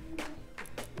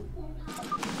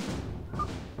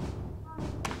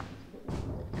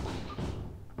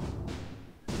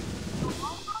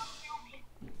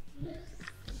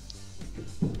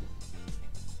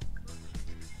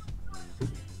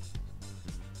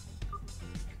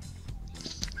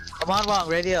 Come on, Wong,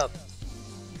 ready up.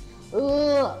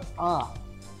 I'm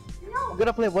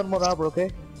gonna play one more hour, okay?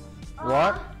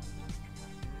 What?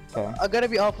 Okay, I'm gonna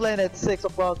be offline at 6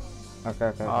 o'clock.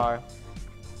 okay. Alright.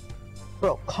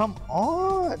 Bro, come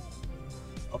on!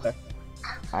 Okay.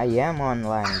 I am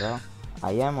online, bro.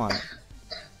 I am on.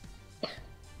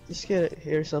 Just gotta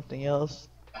hear something else.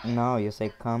 No, you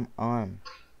say come on.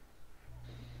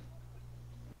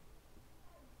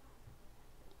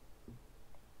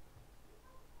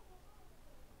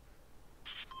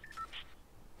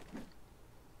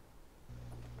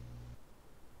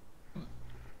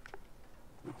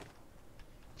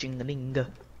 Jingling.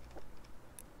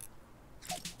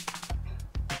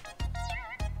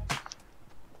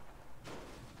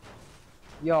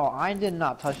 Yo, I did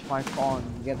not touch my phone.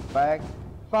 Get back.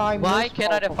 5 Why missed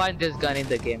cannot I calls. find this gun in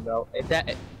the game, bro? If I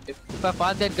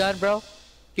find that gun, bro,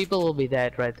 people will be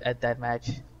dead right at that match.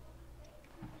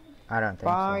 I don't think so.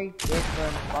 5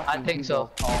 different fucking I think so.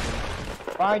 people called me.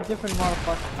 5 different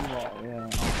motherfucking people. Yeah.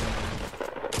 Okay.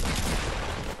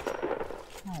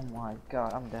 Oh my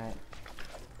god, I'm dead.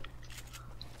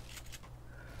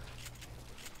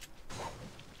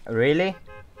 Really?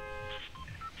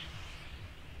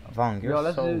 Vong, you're Yo,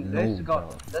 let's so do. Let's noob, go. bro.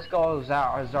 Let's go.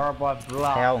 Zarbot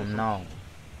Block. Hell no.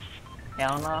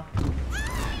 Hell no.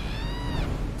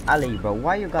 Ali, bro,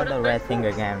 why you got the red thing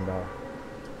again, bro?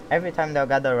 Every time they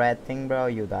got the red thing, bro,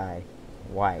 you die.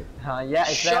 Why? Yeah,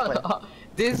 exactly. Shut up.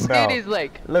 This Bro, skin is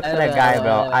like. Look at the guy,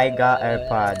 bro. I got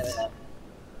AirPods.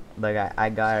 The guy, I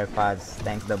got AirPods.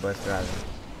 Thanks the bus driver.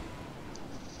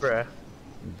 Bruh.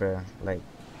 Bro, like,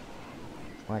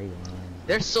 what do you mean?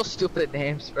 They're so stupid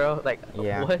names, bro. Like,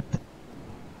 Yeah. what?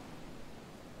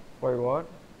 Wait, what?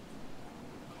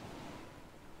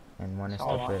 And one is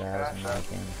Oh stupid my ass God.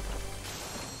 American.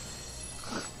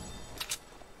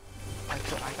 I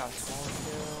got small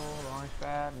kill, launch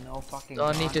pad, no fucking.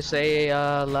 Don't need to gun. say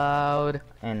loud.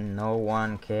 And no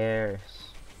one cares.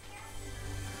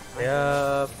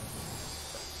 Yup.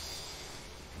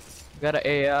 Got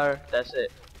an AR. That's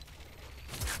it.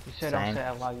 You said Same. don't say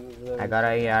it loud. You literally I got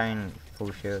said- a AR in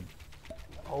full shield.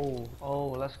 Oh,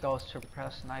 let's go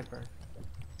suppress sniper.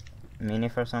 Mini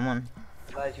for someone?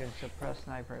 Legend suppress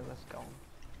sniper. Let's go.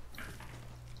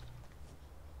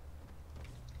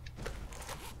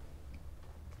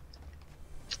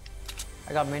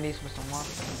 I got minis for someone.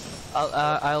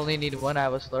 I only need one. I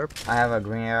have a slurp. I have a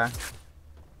green arrow.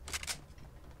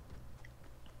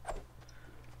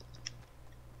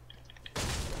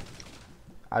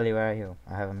 Ali, where are you?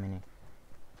 I have a mini.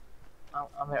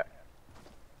 I'm here.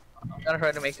 I'm gonna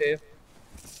try to make you.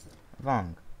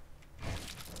 Vong.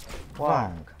 What?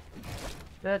 Vong.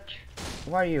 Bitch.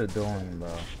 What are you doing,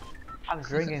 bro? I'm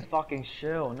drinking fucking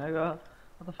chill, nigga.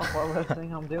 What the fuck? What do you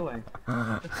think I'm doing?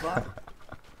 What the fuck?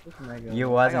 This nigga. You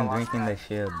I wasn't got drinking the lost.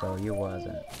 shield, bro. You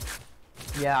wasn't.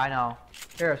 Yeah, I know.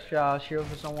 Here, shield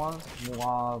for someone.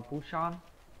 Bushan.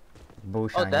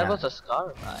 Bushan, Oh, that yeah. was a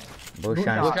scar. Nice.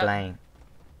 Bushan is Bushan. playing.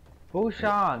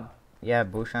 Bushan. Yeah,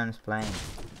 Bushan is playing.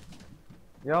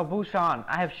 Yo, Bushan,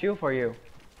 I have shield for you.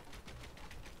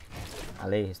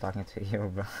 Ali, he's talking to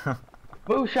you, bro.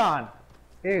 Bushan!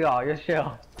 Here you go, your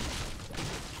shield.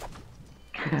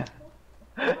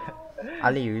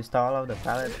 Ali, you used all of the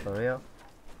pallets for real?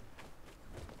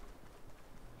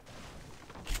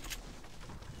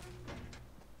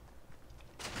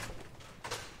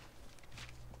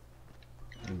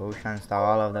 Bushan stole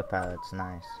all of the pallets,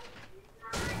 nice.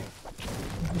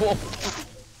 Whoa.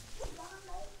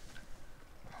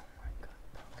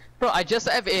 Bro, I just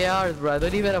have ARs, bro. I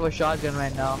don't even have a shotgun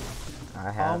right now.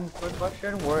 I have, Quick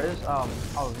question, where is, oh,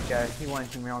 okay, he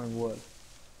went to Maryland Wood.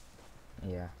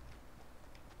 yeah.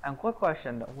 And quick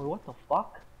question, wait, what the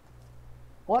fuck?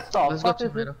 What the Let's go fuck to is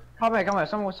this? middle. Come here, y'all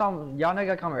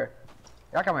nigga come here.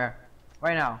 Y'all come here.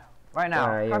 Right now. Right now,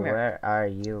 Where are you? come here. Where are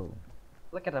you?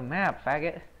 Look at the map,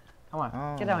 faggot. Come on,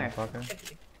 Oh, get down here.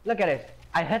 motherfucker. Look at it.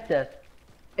 I hit this.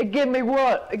 It gave me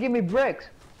what? It gave me bricks.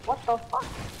 What the fuck?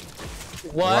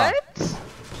 What?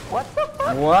 What the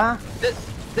fuck? What?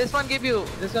 This one give you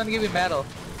metal.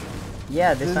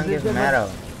 Yeah, this one gives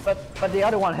metal. But the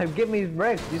other one have give me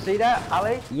bricks. You see that,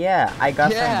 Ali? Yeah, I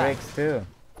got Yeah. some bricks too.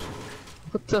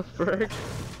 What the frick?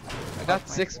 I got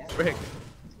 6 brick.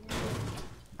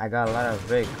 I got a lot of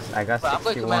bricks. I got Bro, I'm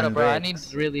going to 61 metal, bro. I need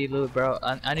bricks. really loot, bro.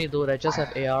 I need loot. I just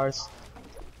have ARs.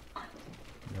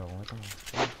 Yo, what the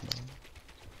fuck,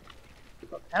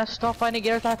 bro? And I stop finding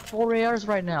air attack 4 ARs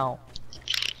right now.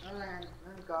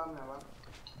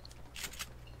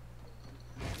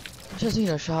 I just need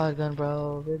a shotgun,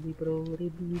 bro. Really, bro.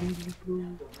 Really, really, bro.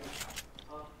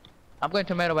 I'm going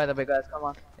tomato, by the way, guys. Come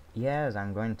on. Yes,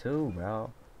 I'm going too,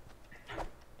 bro.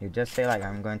 You just say like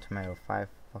I'm going to mail 5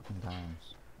 fucking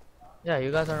times. Yeah,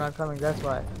 you guys are not coming. That's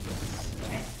why.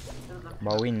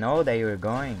 But we know that you're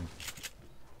going.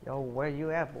 Yo, where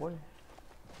you at, boy?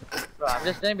 Bro, I'm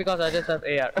just saying because I just have AR.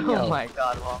 Yo. Oh my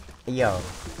god, wow. Yo.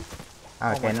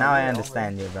 Okay, my now God, I yeah,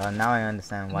 understand you, bro. Now I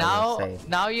understand why Now, you say.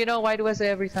 now you know why do I say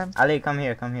every time? Ali, come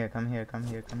here, come here, come here, come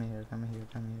here, come here, come here,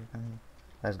 come here, come here.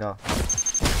 Let's go.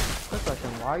 Quick question,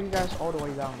 why are you guys all the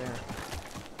way down there?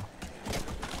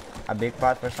 A big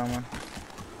pot for someone?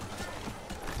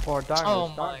 For darkness, Oh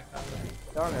my god.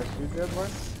 darkness, you good, boy?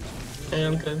 Hey,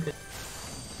 I'm good.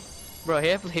 Bro,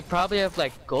 he probably have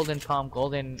like golden pump,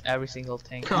 golden every single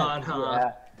thing. Come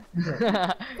on.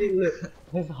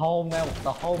 His whole melon,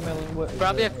 the whole melon wood.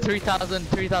 Probably have 3,000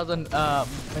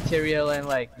 material and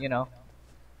like, you know.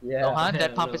 Yeah. Luhan,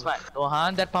 that Yeah, pump no. is mine.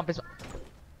 Luhan, that pump is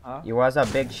You was a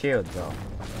big shield, bro.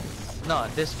 no,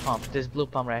 this pump, this blue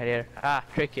pump right here. Ah,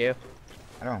 trick you.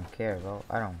 I don't care, bro.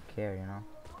 I don't care, you know.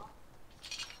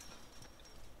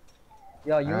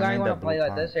 Yo, you I don't guys need wanna the play blue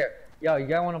like this here? Yo, you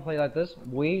guys wanna play like this?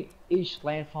 We each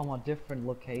land from a different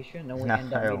location and we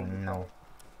end up meeting. No.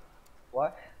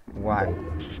 What? Why?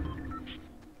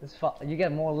 It's fun. You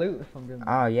get more loot from doing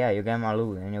Oh yeah, you get my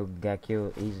loot and you get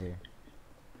killed easier.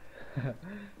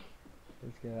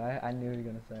 It's good. I knew you were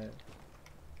gonna say it.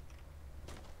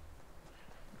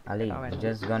 Ali, Alright. you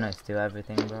just gonna steal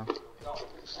everything, bro?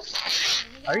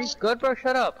 Are you good, bro?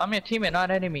 Shut up. I'm your teammate,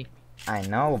 not enemy. I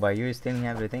know, but you're stealing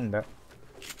everything, bro.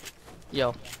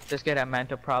 Yo, this kid had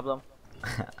mental problem.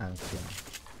 I'm kidding.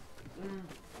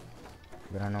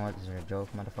 You don't know what is your joke,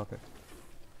 motherfucker?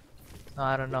 No,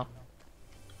 I don't know.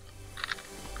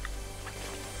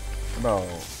 Bro,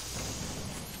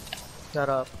 Shut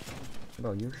up.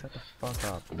 bro, you shut the fuck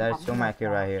up. There's two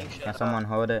medkit right here. Can someone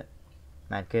hold it?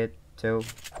 Medkit, 2.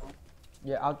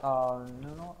 Yeah,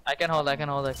 no. I can hold, I can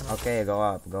hold, I can hold. Okay, go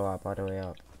up, all the way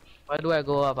up. Why do I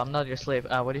go up? I'm not your slave.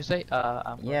 What do you say?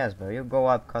 Yes, bro, you go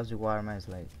up cause you are my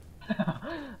slave.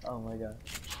 Oh my god.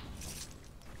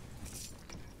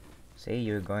 See,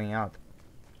 you're going out.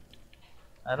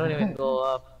 I don't even go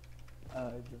up.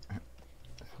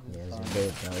 Yes, you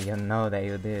did, bro. You know that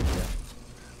you did, bro.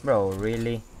 Bro,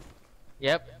 really?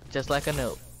 Yep, just like a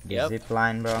noob. The Yep. zip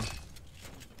line, bro.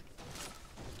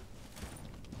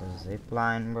 The zip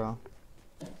line, bro.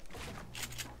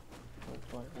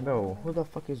 Bro, who the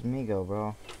fuck is Migo,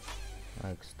 bro?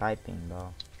 Like, typing,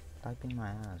 bro. Typing my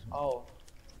ass. Oh.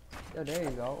 Yo, there you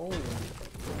go. Ooh.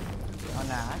 Oh,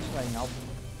 nah, actually, nope.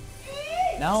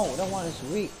 No, that one is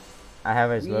weak. I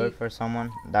have a slurp for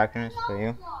someone. Darkness for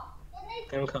you.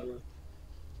 I'm coming.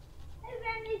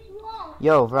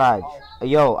 Yo, Raj.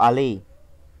 Yo, Ali.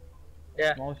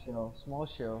 Yeah. Small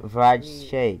shield. Raj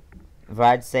say.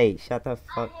 Raj say, shut the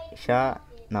fuck. Shut.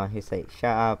 No, he say,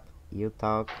 shut up. You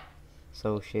talk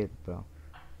so shit, bro.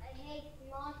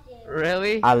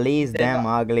 Really? Ali's damn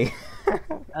ugly.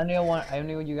 I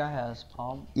knew you guys has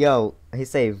palm. Yo, he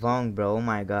say wrong, bro. Oh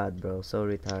my god, bro. So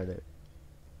retarded.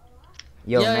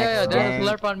 Yo, yeah, next there's game.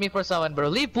 a slurp on me for someone, bro.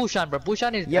 Leave Bushan, bro.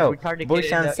 Bushan is Yo, a retarded kid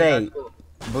Bushan in our say. school.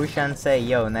 Bushan say,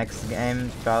 yo, next game,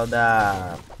 throw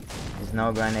the. There's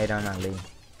no grenade on Ali.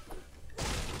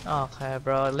 Okay,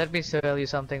 bro. Let me tell you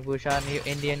something, Bushan, you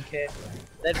Indian kid.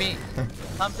 Let me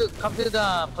come to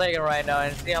the playground right now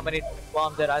and see how many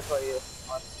bombs that I throw you.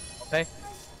 Okay?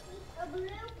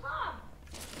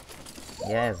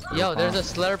 Yes. Yo, blue there's a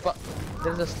pump. slurp.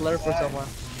 There's a slurp for someone.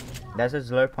 There's a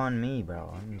slurp on me,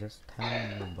 bro. I'm just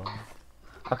telling you, bro.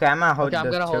 Okay, I'm gonna hold Okay, I'm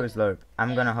the gonna two hold. slurp.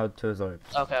 I'm gonna hold two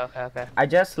slurps. Okay. I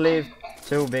just leave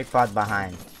two big pot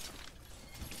behind.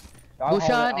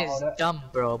 Bushan is dumb,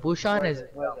 bro. Bushan is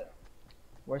dumb.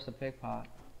 Where's the pig pot?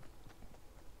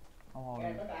 Oh,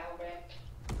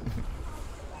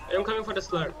 I'm coming for the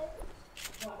slurp.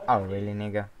 Oh, really,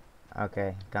 nigga?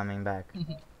 Okay, coming back.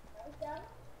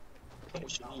 Oh,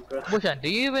 shit, bro. Bushan, do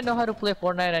you even know how to play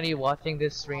Fortnite and you watching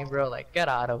this stream, bro? Like, get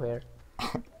out of here.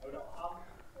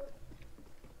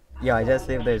 Yo, I just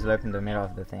leave the slurp in the middle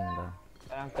of the thing, bro.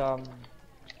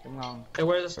 Đúng ngon. Hey,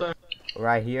 where's the slurp?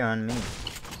 Right here on me.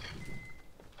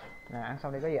 Nè, ăn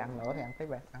xong đi, có gì ăn nữa thì ăn tiếp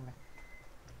về, ăn đi.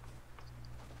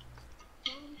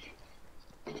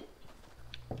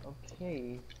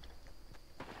 Okay.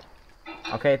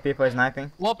 Okay, people are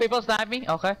sniping. What, people snipe me?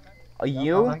 Okay. Oh,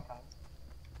 you?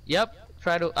 Yep.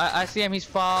 Try to. I see him. He's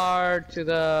far to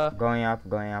the Going up,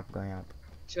 going up, going up.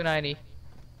 290.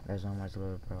 There's no more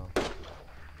slurp, bro.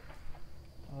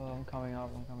 I'm coming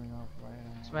up right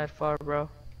now. It's mad far, bro.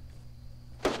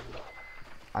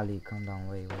 Ali, come down,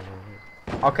 wait.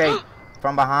 Okay,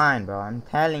 from behind, bro. I'm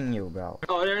telling you, bro.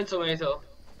 Oh, they're in tomato.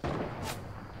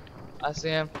 I see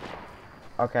him.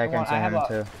 Okay, I can see him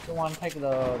too. Someone take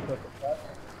the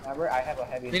remember, I have a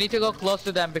heavy. We need to go close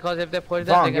to them because if they push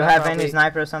them, Bong, they're you gonna have probably... any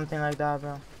sniper or something like that,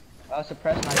 bro?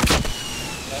 Suppress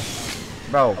knife.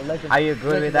 Bro, legend- are you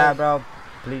good with that, bro?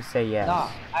 Please say yes. No,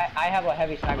 I have a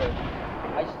heavy sniper.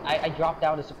 I dropped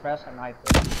down the suppress knife.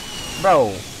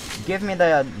 Bro, give me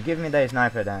the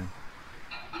sniper then.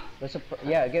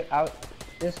 Yeah, get out.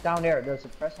 This down there. The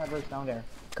suppress sniper is down there.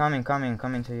 Coming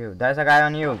to you. There's a guy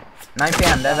on you. 9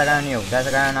 PM, there's a guy on you. There's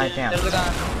a guy on 9 PM. There's a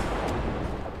guy.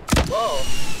 Whoa.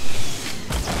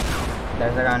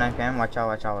 There's a guy on 9 PM. Watch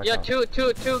out. Yo,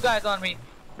 two guys on me.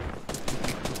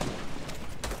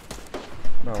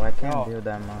 Bro, I can't No. do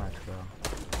that much, bro.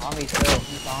 On me still.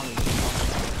 He's on me.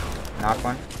 Knock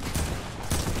one.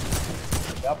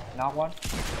 Yep, knock one. Are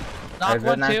you Knock good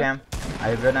one, 9 two. PM? Are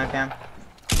you good 9 PM?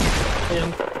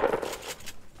 Yeah.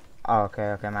 Oh,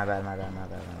 okay, my bad.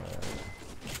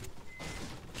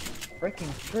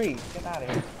 Freaking tree. Get out of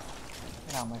here.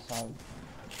 Get out of my side.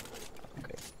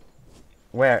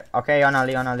 Where? Okay, on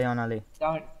Ali.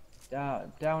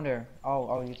 Down there.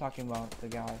 Oh, you're talking about the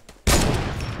guy.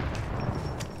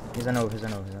 He's a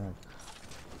noob.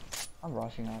 I'm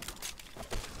rushing up.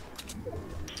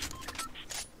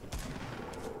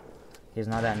 He's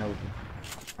not that noob.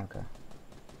 Okay.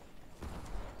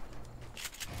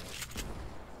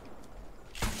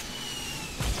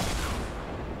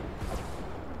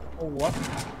 Oh, what?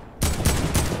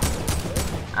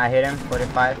 I hit him,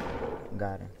 45.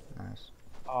 Got him. Nice.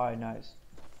 Alright, nice.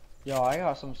 Yo, I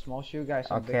got some small shoe guys.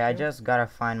 Okay, I just gotta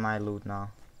find my loot now.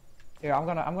 Here, I'm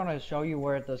gonna show you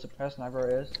where the suppressed sniper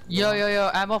is. Yo,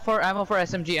 ammo for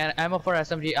SMG and ammo for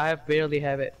SMG. I barely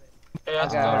have it. Yeah,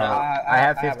 let's Okay, go now. I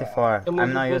have 54. Move,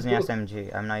 I'm not move, using move.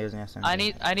 SMG. I'm not using SMG.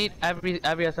 I need every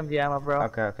SMG ammo, bro.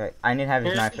 Okay. I need heavy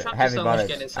Here, sniper. try to Heavy someone get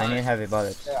bullets. inside. I need heavy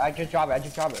bullets. Here, I just drop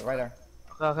it right there.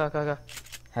 Okay.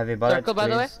 Heavy bullets, Circle, by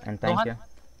the way. please. And thank Luhan?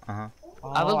 you.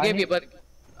 I will give you, but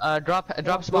drop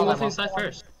small Move ammo. inside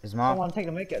first. Small. Someone take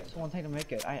to make it.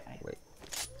 Wait.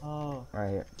 Oh. Right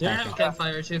here. Do you Thank have you. a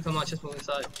campfire too? Come on, just move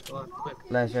inside. Come on, quick.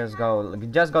 Let's just go.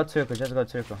 Just go circle. Just go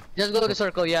to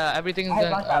circle. Yeah, everything's I have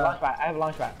going. launch pad. I have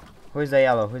launch pad. Who's the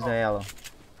yellow?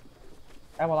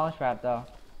 I have a launch pad though.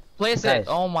 Place Guys. it.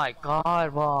 Oh my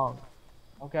God, wrong.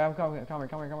 Okay, I'm coming.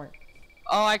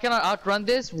 Oh, I cannot outrun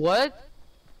this. What?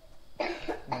 Oh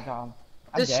my god.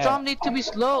 I'm This dead. storm need to be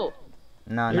slow.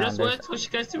 No, You're no, just waiting for you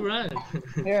guys to run.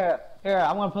 Here,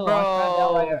 I'm gonna put a launch pad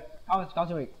down right here. Come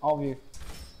to me, all of you.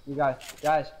 You guys.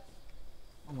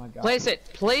 Oh my god. Place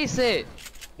it.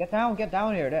 Get down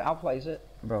here. Then I'll place it.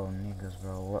 bro, niggas,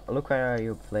 bro. Look where are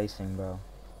you placing, bro?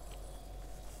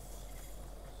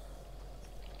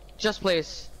 Just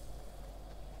place.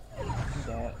 I'm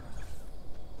dead.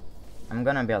 I'm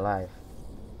gonna be alive.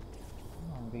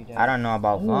 I'm gonna be dead. I don't know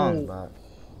about Ooh. Vong, but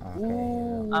okay.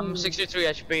 Ooh. I'm 63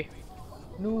 HP.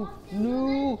 No.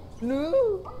 What is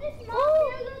wrong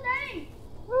with your name?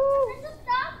 Just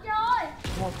stop, Joy.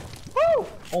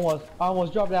 Almost. I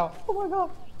almost dropped out. Oh my god.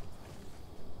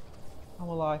 I'm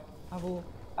alive.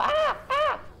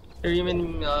 Here, you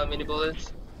mini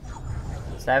bullets.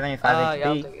 75 yeah,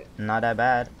 I'll HP. take it. Not that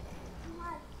bad.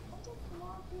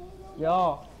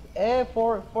 Yo. Hey,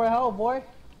 for help, boy.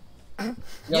 Yo,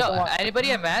 come on.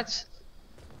 anybody at match?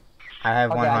 I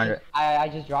have Okay, 100. I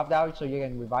just dropped out so you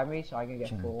can revive me so I can get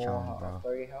Ching full chong, bro.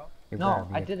 30 health. You No, gotta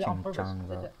be I a did it on ching purpose. chong,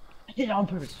 bro. I did it on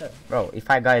purpose, sir. Bro, if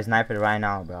I got sniped right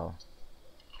now, bro,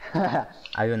 I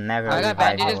will never I got revive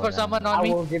bandages you for again. someone I on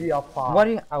me. will give you a paw. What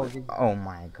do you? I will give you. Oh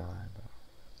my god,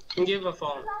 bro. Give a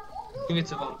phone. Give it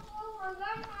to phone.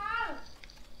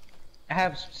 I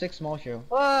have 6 small shield.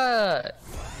 What?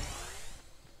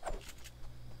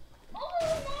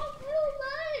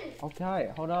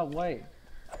 Okay, hold up, wait.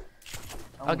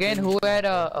 Again, who had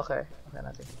okay,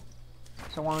 nothing.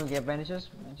 Someone get bandages?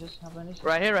 Bandages? Have bandages?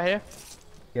 Right here.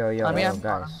 Yo, I mean, yo, I'm-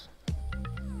 guys.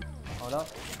 Hold up.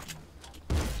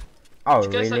 Oh, Do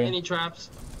you guys have really? any traps?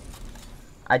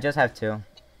 I just have 2.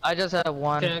 I just have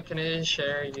one. Can I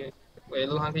share you? Wait,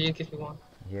 Luhan, can you give me one?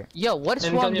 Here. Yo, what is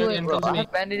Then wrong come here, doing, then bro? come to I me.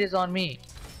 have bandages on me.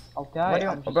 Okay. What do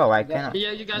you- I'm just- bro, I I'm just- cannot-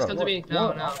 Yeah, you guys Bro, come to me.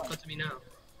 what? Now. Come to me now.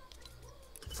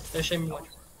 Just show me one.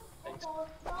 Thanks.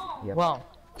 Yep. Well,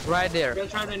 right there. We're gonna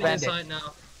try to the Bandit. inside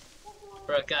now.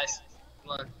 Bro, guys.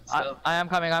 Come on. Let's go. I am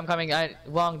coming.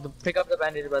 Wong, pick up the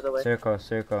bandage, by the way. Circle. Okay,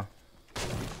 see you.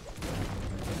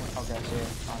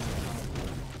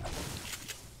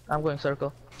 I'm going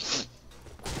circle.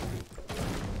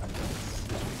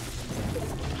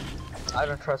 I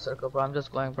don't trust circle, bro. I'm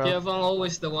just going, bro. Yeah, I'm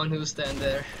always the one who stand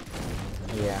there.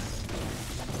 Yeah.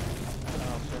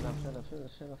 Oh, shut up.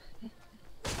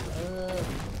 Come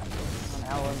on,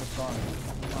 outrun the storm.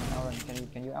 Come on, outrun.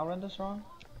 Can you outrun the storm?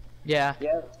 Yeah.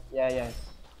 Yeah.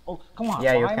 Oh, come on.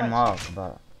 Yeah, you why am can I- walk,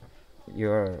 but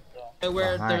you're Hey,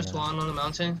 where Behind there's us. one on the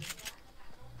mountain.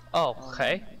 Oh,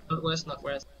 okay. Not west.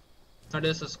 Oh,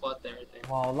 there's a spot there, I think.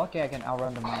 Well, lucky I can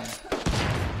outrun the mine.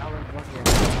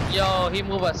 Lucky. Yo, he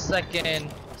moved a second.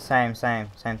 same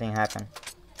thing happened.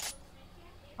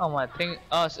 Oh my thing.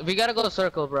 Oh, so we gotta go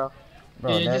circle, bro.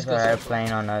 Bro, Yeah, you there's just an go circle.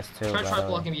 airplane on us too. Try by the way.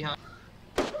 blocking behind.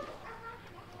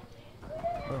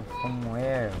 Bro, from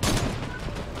where?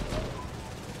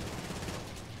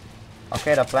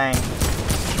 Okay, the plane.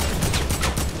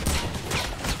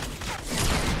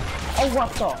 Oh,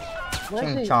 what the? Where's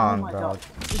Ching he? chong, Oh my bro. god.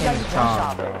 This Ching guy's one chong,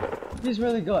 shot. bro. He's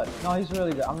really good. No, he's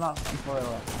really good. I'm for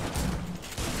real.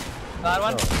 Got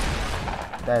one.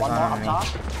 There's One one more on up me. top.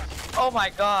 Oh my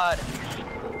god.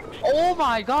 Oh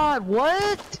my god,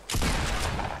 what?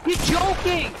 You're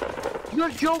joking! You're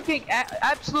joking!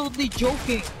 Absolutely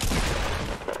joking!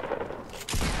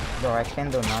 Bro, I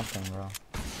can't do nothing, bro.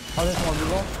 Oh, there's more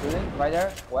people. Really? Right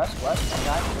there. West. One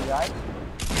guy. Two guys.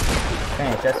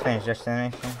 Finish, just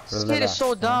finish him. This kid is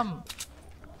so dumb.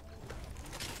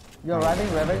 You're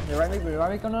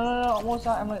revving. No. Almost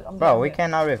out. I'm Bro, down we here.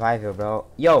 cannot revive you, bro.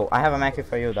 Yo, I have a Mackie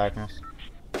for you, Darkness.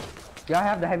 Yeah, I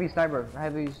have the heavy sniper.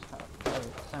 Sniper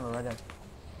right there.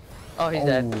 Oh, he's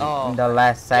dead. In Oh. the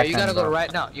last Yeah, second, you gotta go bro.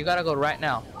 right now. You gotta go right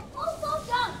now.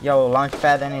 Yo, launch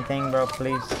pad anything, bro,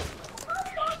 please.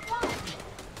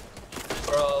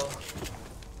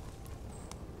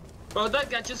 Bro, that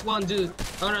guy just one dude.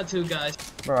 Oh, not two guys.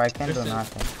 Bro, I can't do Listen.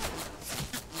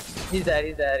 nothing. He's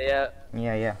dead, yeah.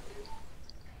 Yeah.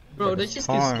 Bro, But they it's just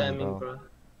keep torn, spamming, bro. bro.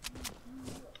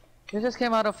 He just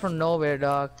came out of from nowhere,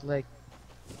 dog. Like,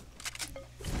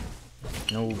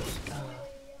 Noobs.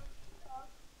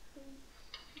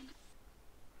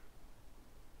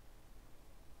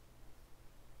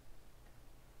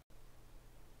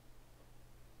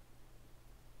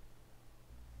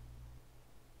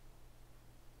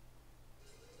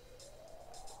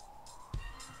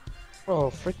 bro,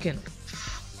 freaking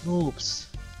noobs.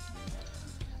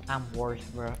 I'm worse,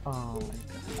 bro. Oh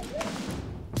my god.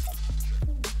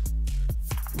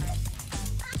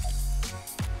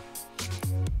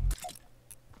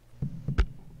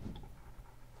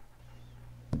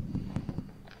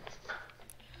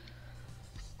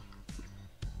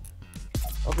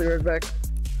 I'll be right back.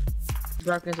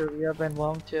 Darkness will be up and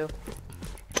Wong too.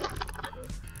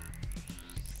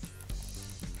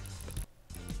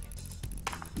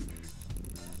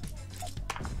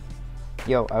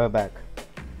 Yo, I'll be back.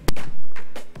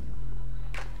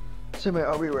 Simmer,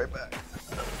 I'll be right back.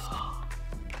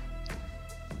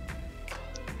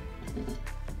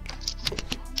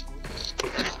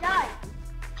 Die.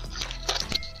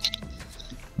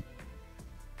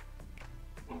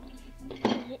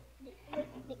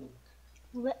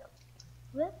 Whip.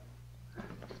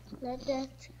 Let that.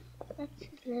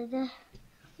 Let that.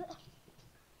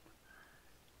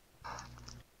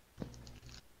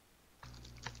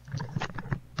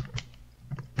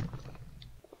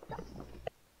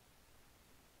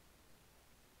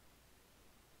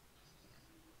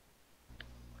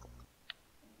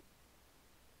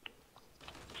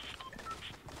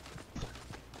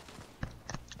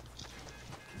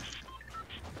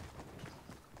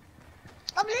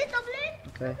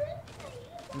 Okay.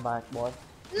 I'm back, boy.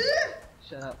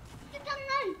 Shut up.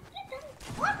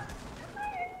 What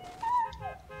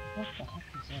the heck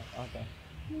is that? Okay.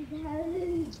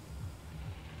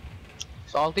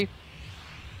 Salty?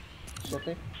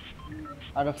 Shitty?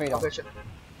 Out of fatal. Okay, shit.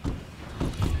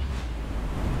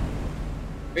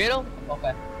 Fatal?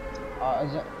 Okay.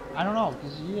 Is it? I don't know,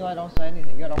 cause you like don't say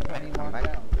anything. You don't put any more Back.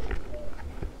 down.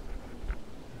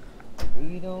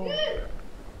 Fatal.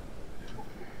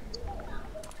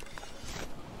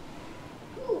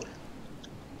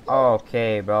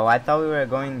 Okay, bro. I thought we were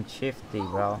going shifty,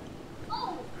 bro.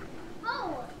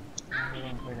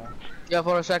 Yeah,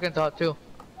 for a second thought too.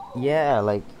 Yeah,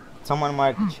 like someone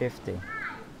marked shifty.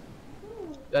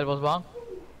 That was wrong.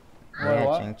 Yeah,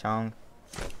 what? Ching Chong.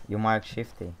 You marked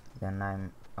shifty. Then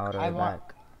I'm out of I the wa-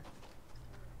 back.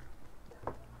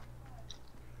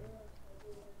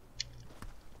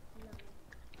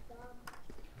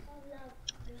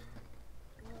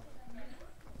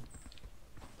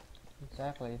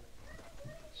 Exactly.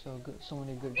 So good, so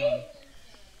many good guns.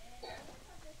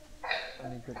 So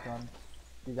many good guns.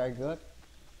 You guys good?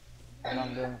 And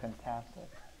I'm doing fantastic.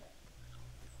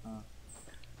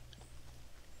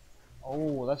 Oh,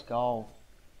 let's go.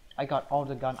 I got all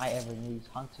the gun I ever need.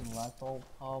 Hunting rifle,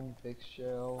 pump, big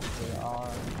shell, AR.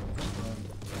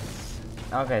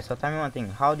 Okay, so tell me one thing.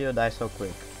 How do you die so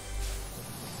quick?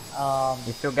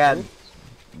 If you get Oops.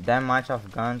 that much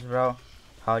of guns, bro,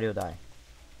 how do you die?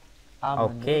 I'm a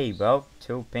Okay, noob. bro.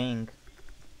 2 ping.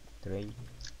 3.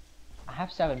 I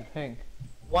have 7 ping.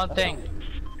 One thing.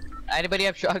 Anybody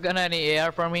have shotgun or any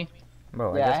AR for me?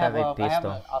 Bro, Yeah, I just have a I have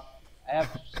pistol. I have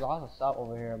lots of stuff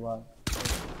over here, but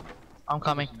I'm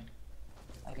coming.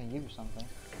 I can give you something.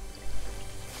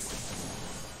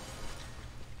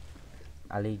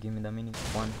 Ali, give me the mini.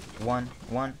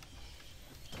 One.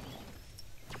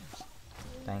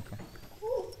 Thank you.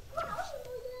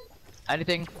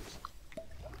 Anything?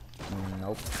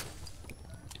 Nope.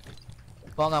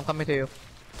 Well, no, I'm coming to you.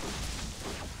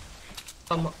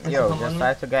 Yo, just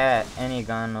try to get any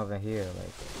gun over here,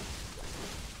 like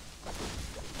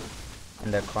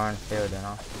in the cornfield, you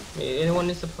know. Anyone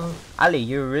needs a pump? Ali,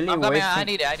 you're really I'm coming.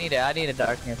 wasting. I need a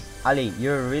darkness. Ali,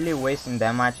 you're really wasting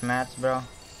that much mats, bro.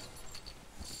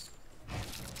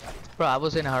 Bro, I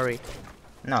was in a hurry.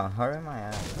 No, hurry my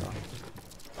ass, bro.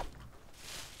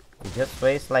 You just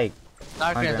waste like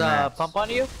Darkness, 100 mats. pump on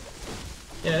you?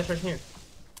 Yeah, it's right here.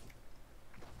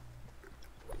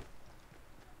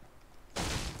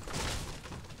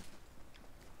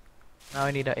 Now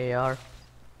I need an AR.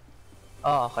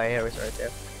 Oh, okay, here it's right there.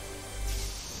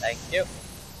 Thank you.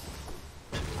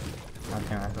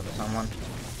 Hunting rifle for someone.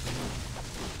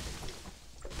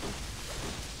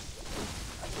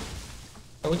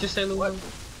 What would you say, Luhan?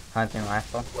 Hunting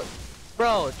rifle.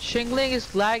 Bro, Chingling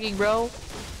is lagging, bro.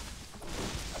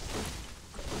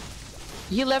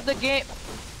 He left the game.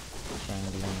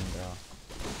 Changling, bro.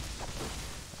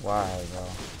 Why, bro?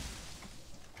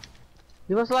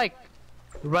 He was like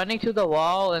running to the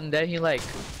wall and then he like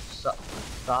stopped.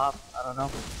 I don't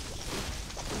know.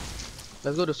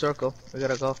 Let's go to circle. We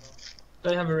gotta go. Do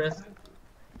I have a risk?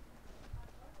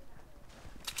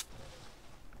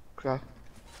 Okay.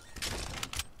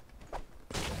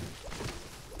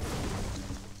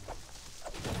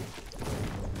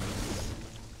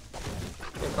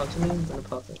 Can't talk to me, I'm gonna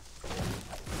pop it.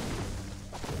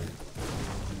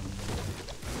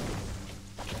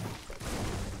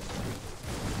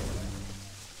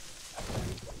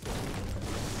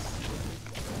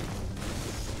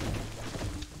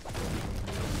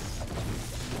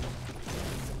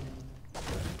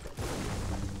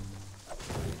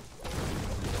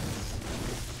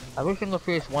 I wish in the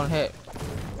face one hit.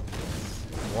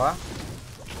 What?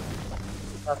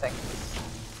 Nothing.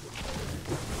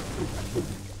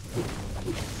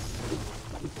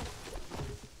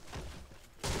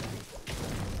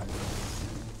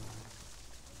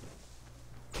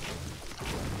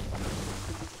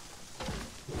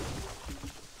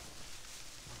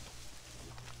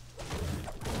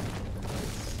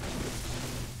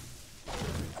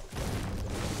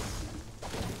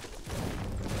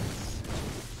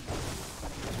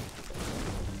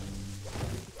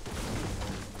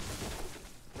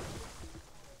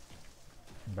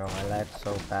 Bro, I lag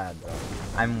so bad, bro.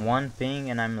 I'm one ping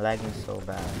and I'm lagging so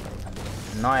bad.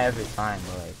 Not every time,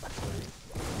 but like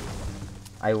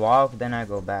I walk, then I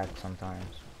go back sometimes.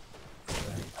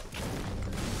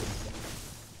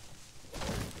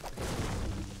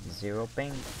 Zero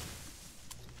ping.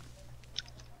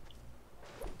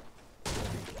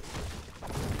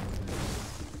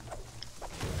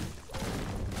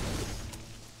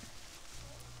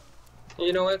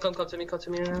 You know what? Come to me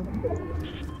now.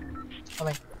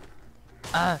 Coming.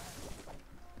 Ah.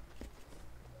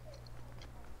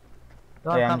 Go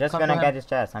on, Hey, I'm come, just come gonna to get him. this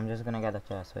chest. I'm just gonna get the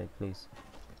chest. Wait, please.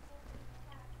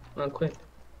 Oh, quick.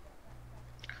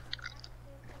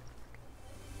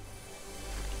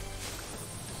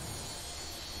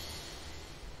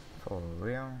 For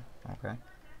real? Okay.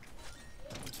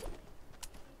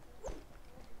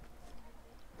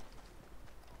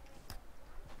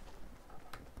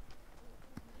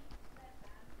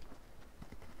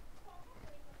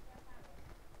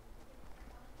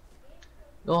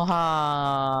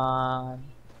 Luhan.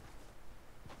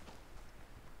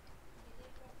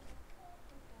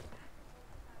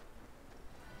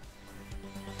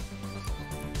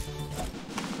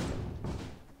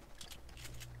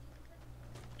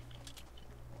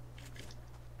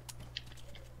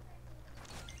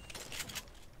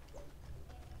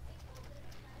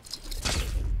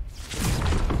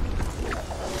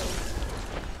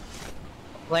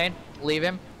 Lane, leave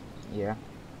him. Yeah.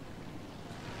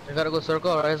 We gotta go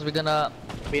circle or else we're gonna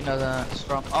be in a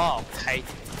strong. Oh, okay.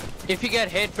 If you get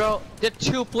hit, bro, the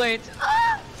 2 planes.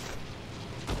 Ah!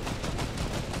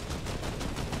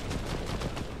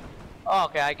 Oh,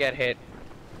 okay, I get hit.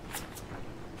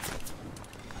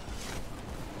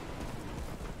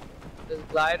 This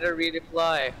glider really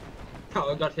fly.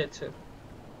 Oh, I got hit too.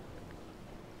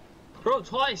 Bro,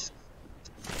 twice.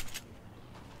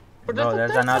 But that's Bro, the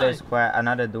there's third another time. square,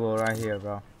 another duo right here,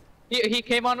 bro. He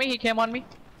came on me. He came on me.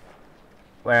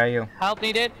 Where are you? Help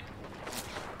needed.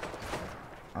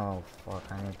 Oh, fuck,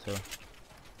 I need to.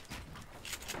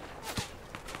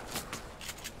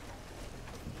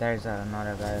 There's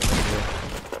another guy over here.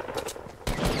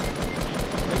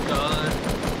 Oh my god.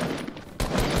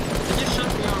 Did you shut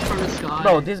me off from the sky?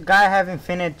 Bro, this guy have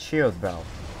infinite shield, bro.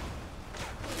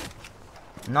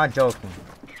 Not joking.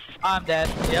 I'm dead.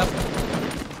 Yep.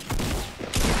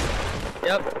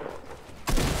 Yep.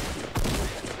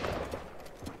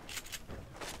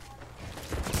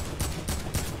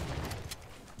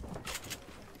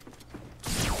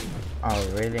 Oh,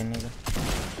 really, nigga?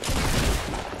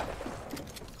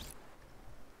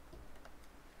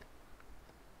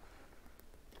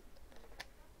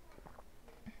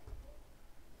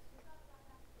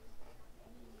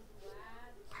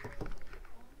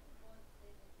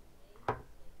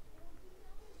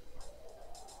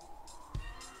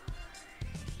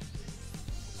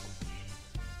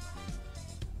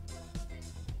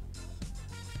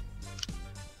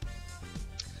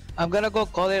 I'm gonna go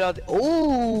call it out.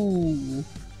 Ooh.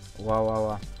 Wow, wow,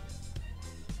 wow.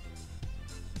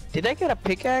 Did I get a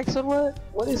pickaxe or what?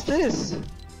 What is this?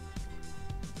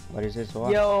 What is this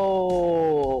one?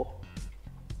 Yo.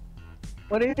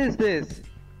 What is this?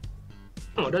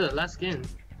 Oh, that's the last skin.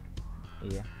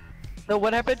 Yeah. No,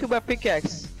 what happened to my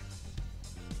pickaxe?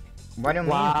 What do you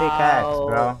mean Wow. pickaxe,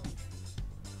 bro?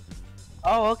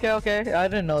 Oh, okay. I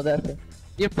didn't know that.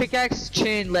 Your pickaxe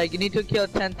chain, like you need to kill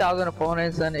 10,000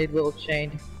 opponents and it will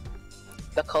change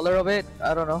the color of it.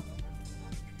 I don't know.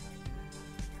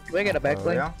 Do I get a back For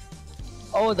bling? real?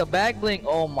 Oh, the back bling.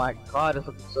 Oh my god, it's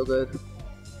looking so good.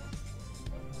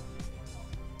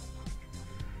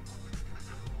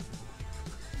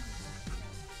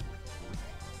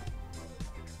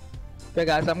 Okay,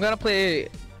 guys, I'm gonna play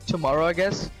tomorrow, I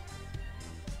guess.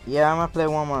 Yeah, I'm gonna play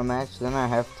one more match, then I'm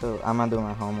gonna do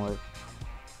my homework.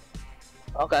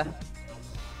 Okay.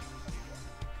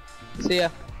 See ya.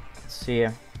 See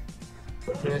ya.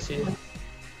 Let me see.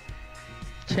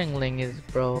 Chingling is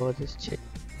bro, this chick.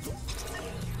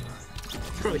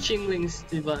 Bro, Chingling's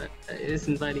is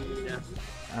inviting me now.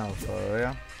 Oh, for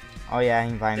real? Oh yeah, he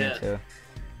invited Yeah. me too.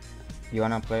 You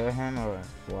wanna play with him or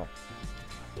what?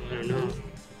 I don't know.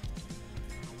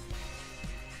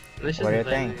 Let's just What do you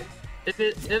invite think? me. If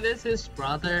it's his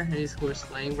brother and he's who we're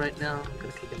slaying right now, I'm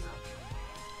gonna kick him out.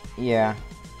 Yeah.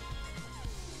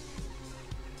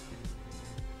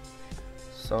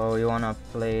 So you wanna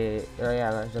play? Oh yeah,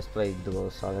 let's just play duo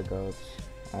solid goats.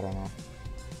 I don't know.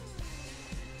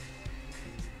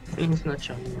 He's not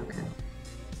showing me, okay.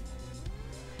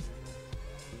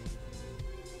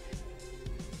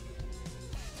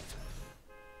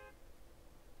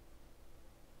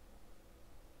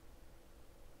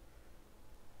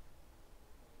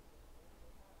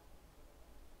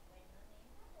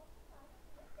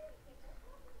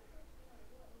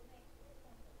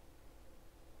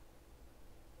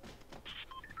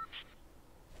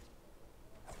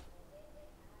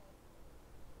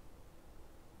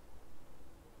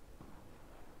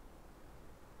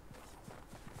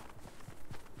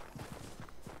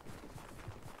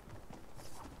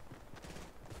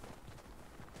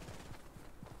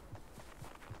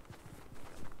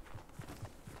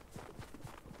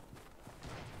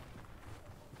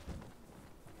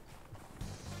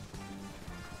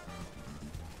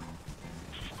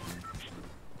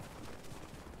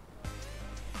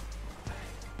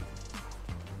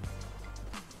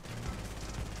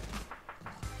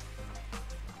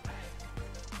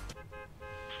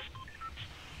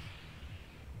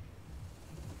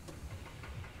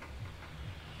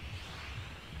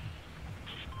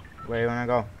 Where you wanna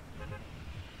go?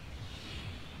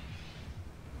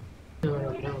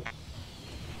 No.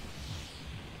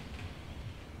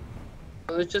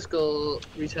 Let's just go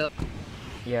retail.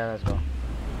 Yeah, let's go.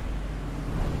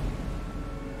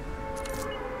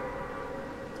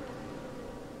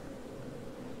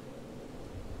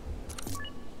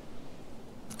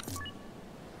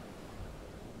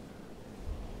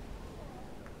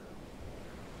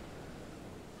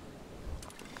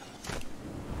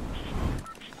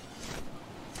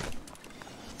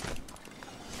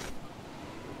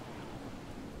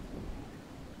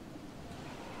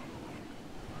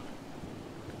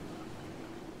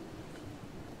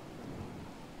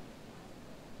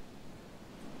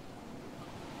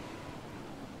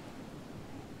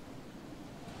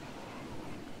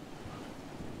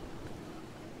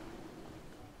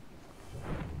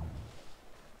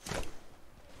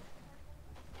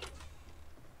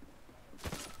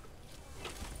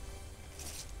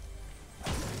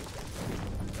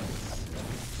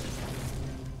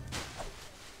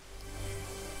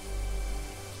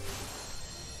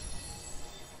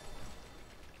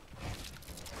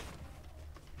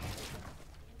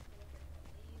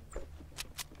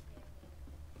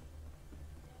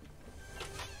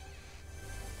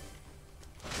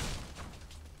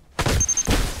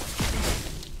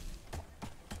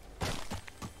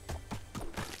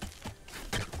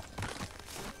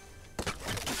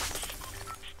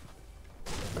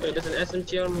 Wait, there's an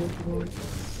SMG on me.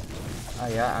 Oh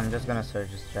yeah, I'm just gonna search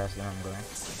this chest and I'm going.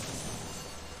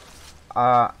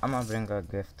 I'm gonna bring a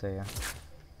gift to you.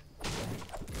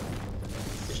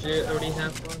 You should already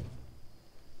have one.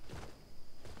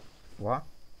 What?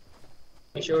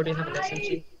 You should already have an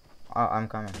SMG. Oh, I'm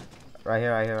coming. Right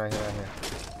here, right here, right here, right here.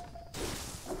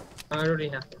 I already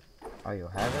have one. Oh, you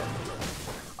have it?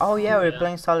 Oh yeah, we're Yeah.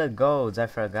 playing solid golds. I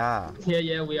forgot.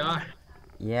 Yeah, we are.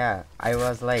 Yeah, I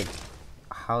was like,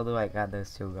 how do I got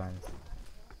those two guns?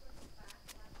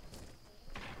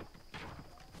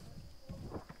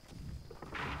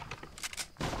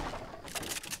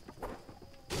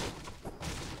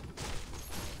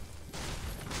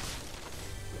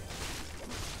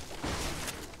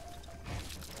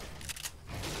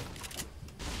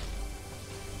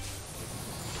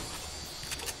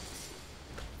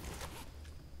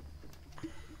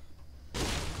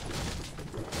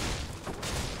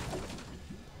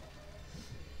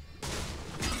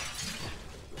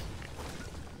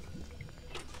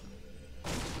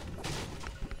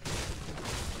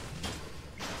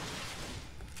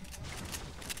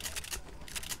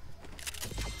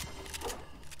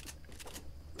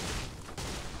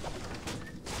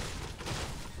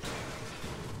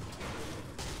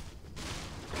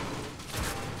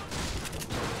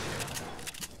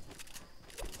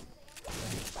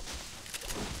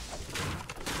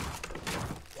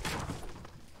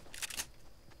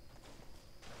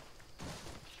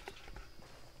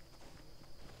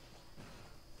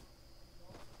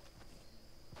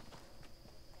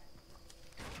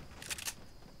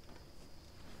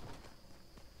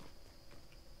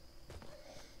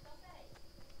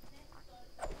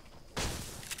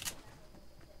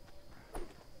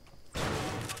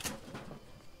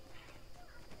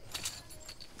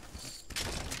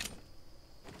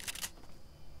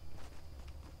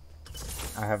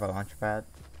 I have a launch pad.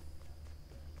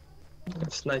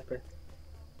 Sniper.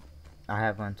 I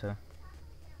have one too.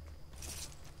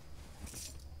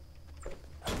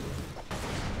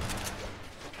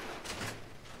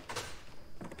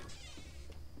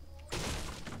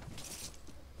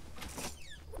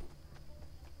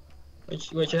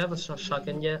 Wait, you have a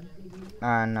shotgun yet?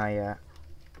 Not yet.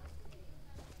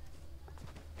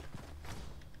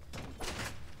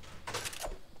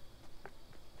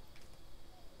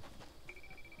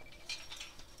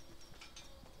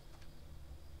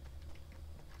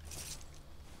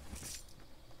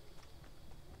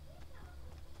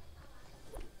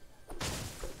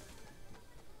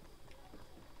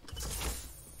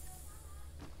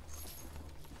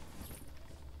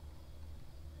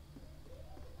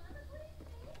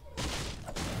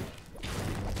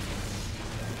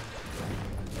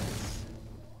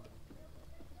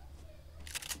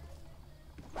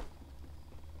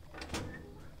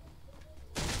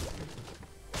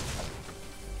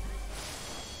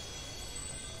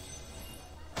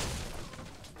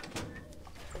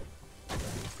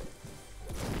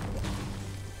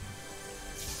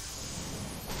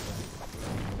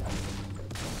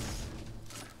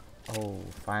 Oh,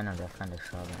 finally I found a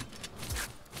shotgun.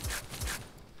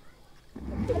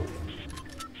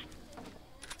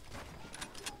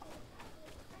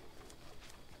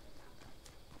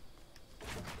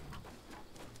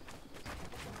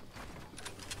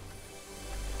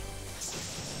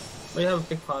 you have a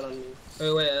big pot on me.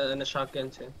 Oh wait, and a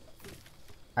shotgun too.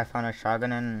 I found a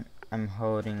shotgun and I'm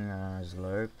holding a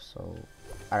slurp, so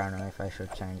I don't know if I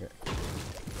should change it.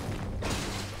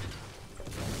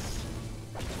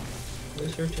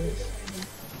 What's your choice?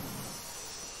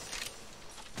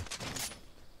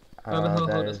 Hold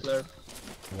a There's... slurp.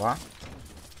 What?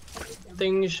 I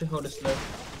think you should hold a slurp.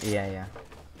 Yeah, yeah.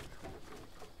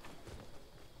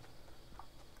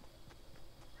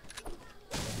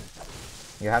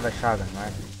 You have a shotgun,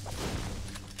 right?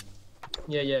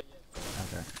 Yeah, yeah.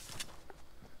 Okay.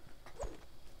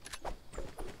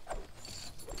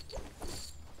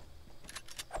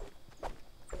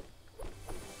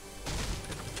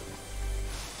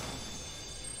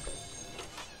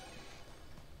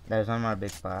 There's one more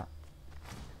big pot,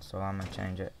 so I'm gonna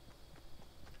change it.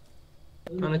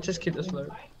 I'm gonna just keep the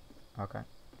slurp. Okay.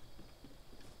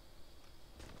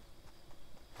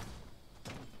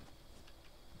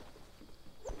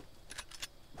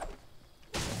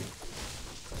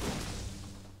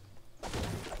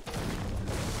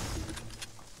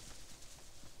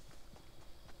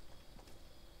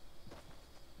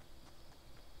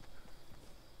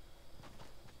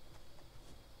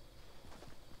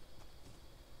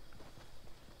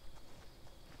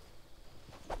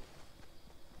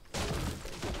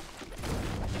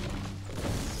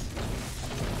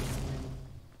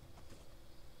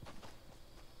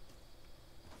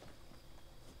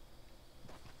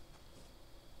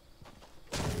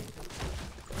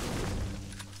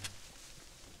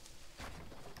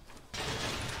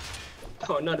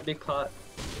 Oh, not a big pot.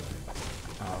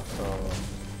 Oh, so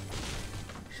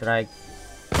should I?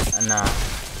 Nah,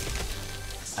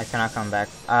 I cannot come back.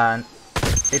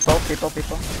 People.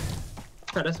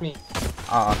 Oh, that's me.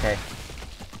 Oh, okay.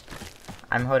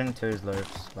 I'm holding two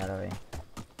slurps, by the way.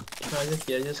 No,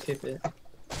 just keep it.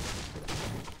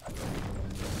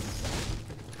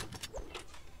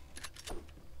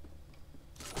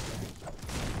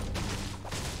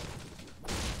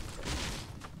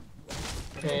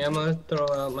 Okay, I'm gonna throw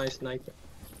out my sniper.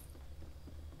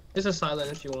 It's a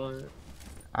silent if you want.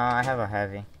 I have a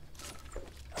heavy.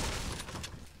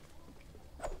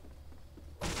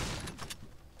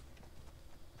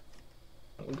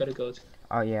 We gotta go.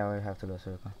 Oh yeah, we have to go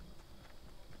circle.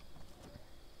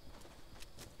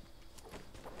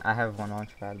 I have one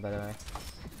launch pad, by the way.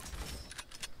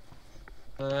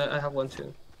 I have one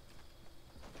too.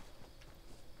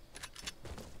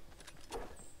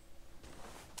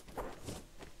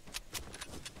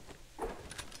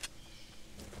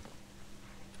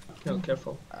 No,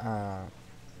 careful.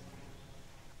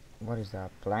 What is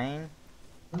that? Plane?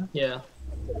 Yeah.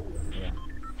 Yeah.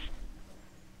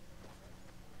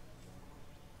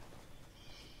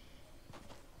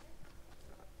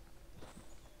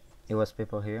 It was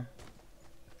people here.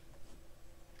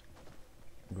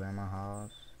 Grandma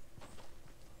house.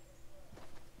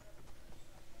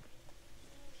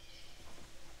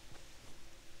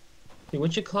 Hey,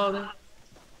 what you call it?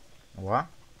 What?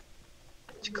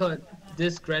 What you call it?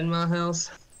 This grandma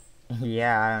house?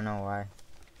 Yeah, I don't know why.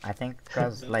 I think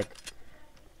because like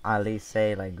Ali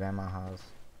say like grandma house,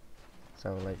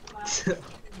 so like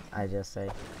I just say.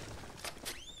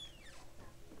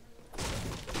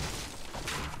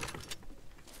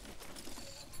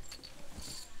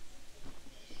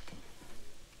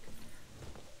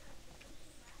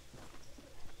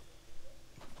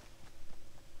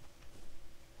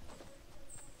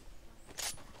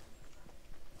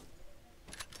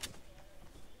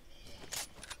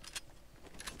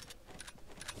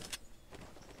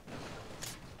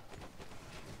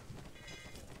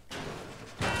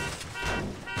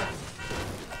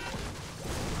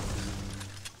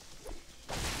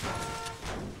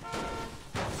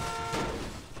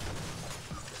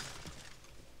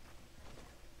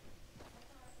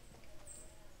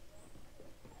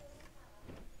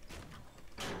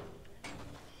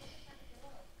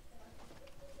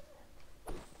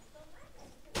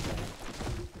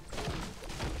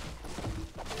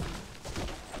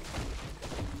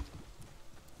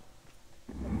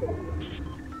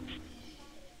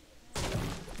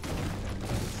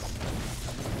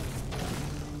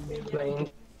 Plane.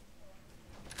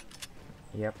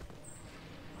 Yep.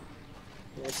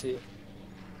 Let's see.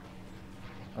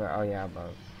 Oh yeah,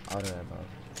 above. All the way above.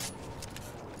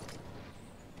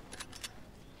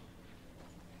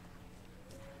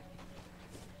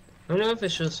 I don't know if it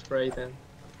should spray then.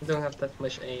 I don't have that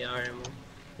much AR ammo.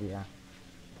 Yeah.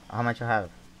 How much you have?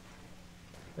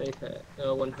 Like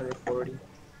 140.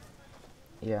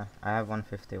 Yeah, I have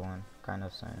 151. Kind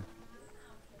of same.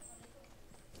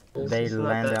 It's not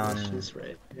land that on- much to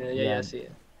spray. Yeah, yeah. I see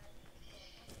it.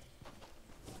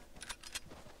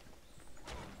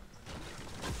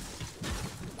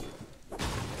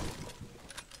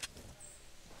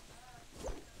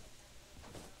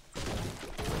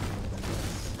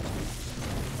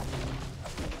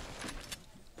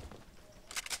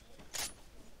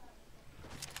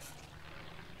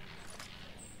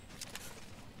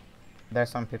 There's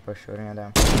some people shooting at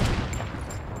them.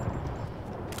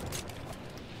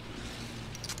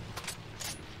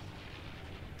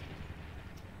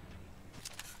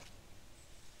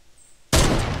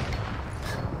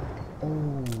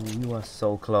 Oh, you was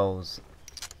so close.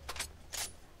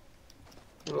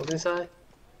 Move inside.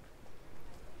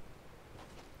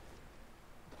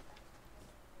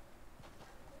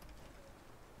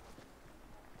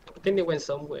 I think they went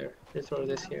somewhere. They throw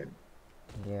this here.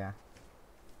 Yeah.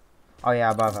 Oh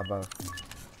yeah, above.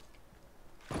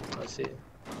 I see.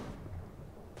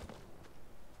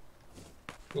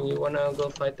 You wanna go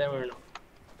fight them or no?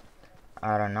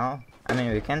 I don't know. I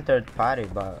mean, we can third party,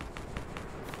 but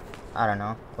I don't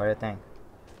know. What do you think?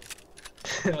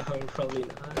 Probably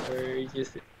not. Or you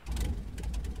just.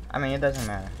 I mean, it doesn't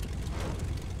matter.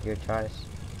 Your choice.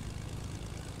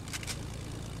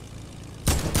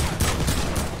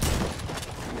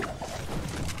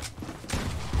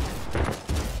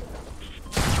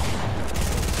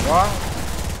 What?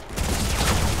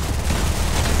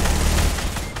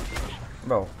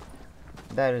 Bro,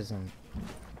 that isn't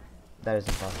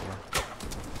possible.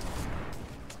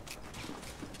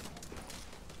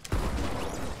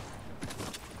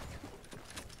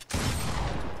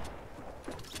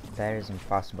 That is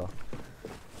impossible.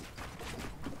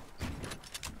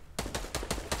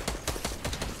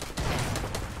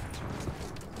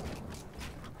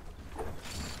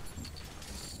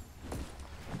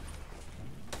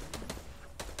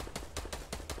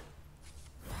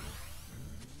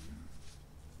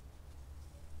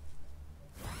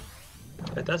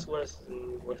 But that's worse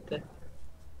than worth it.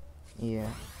 Yeah.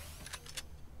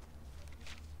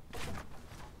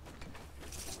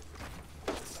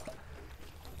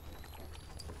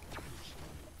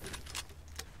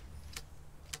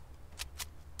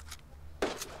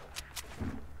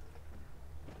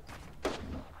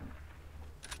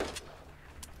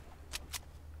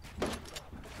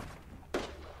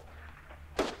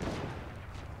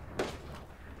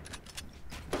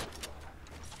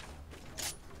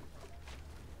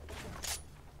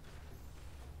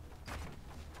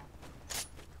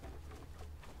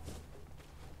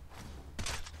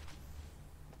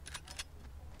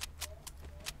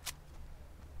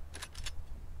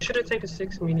 Should I take a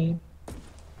 6 mini?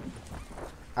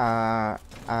 I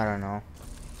don't know.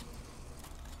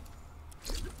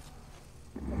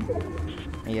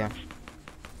 Yeah.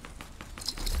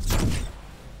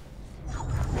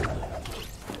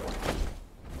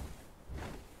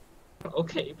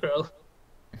 Okay, bro.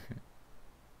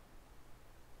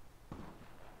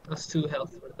 That's 2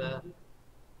 health for that.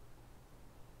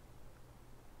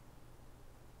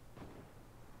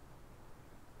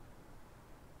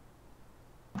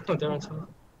 Oh, they're on top.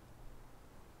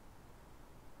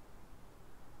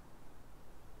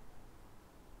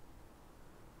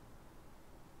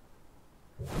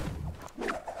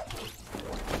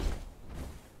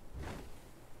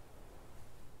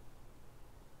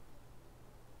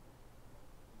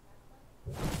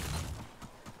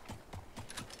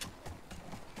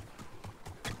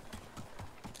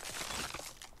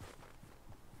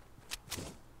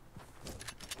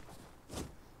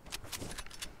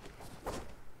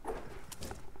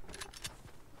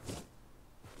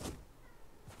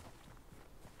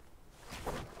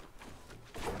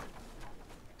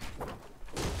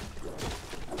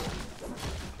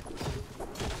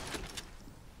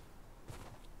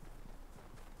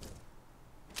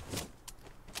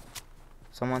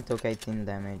 Someone took 18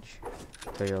 damage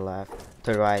to your left.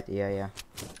 To right, yeah.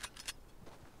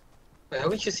 Wait, how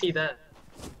would you see that?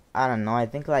 I don't know, I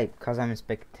think like cause I'm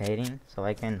spectating, so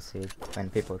I can see when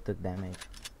people took damage.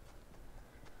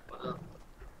 Wow.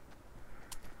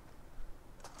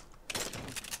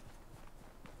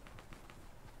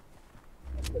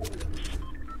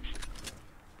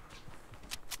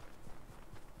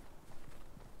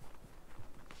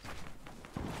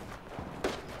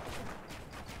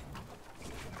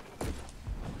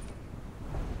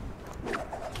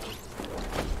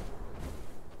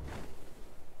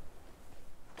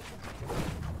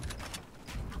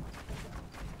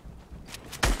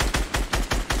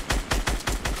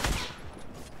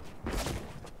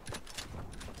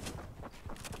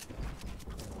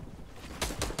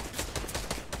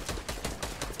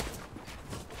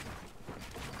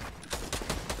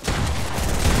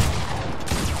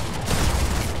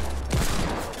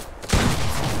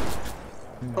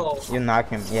 Oh, You knock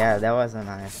him. Yeah, that was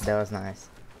nice. That was nice.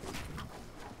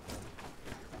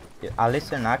 At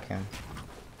least you knock him.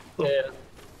 yeah.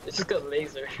 It just got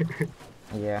laser.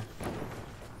 Yeah.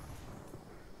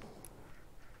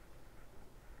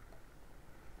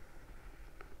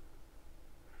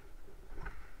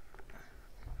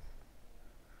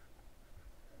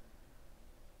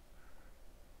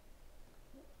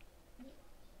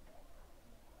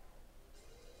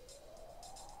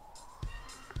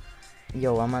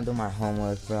 Yo, I'm gonna do my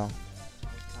homework, bro.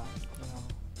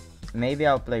 Maybe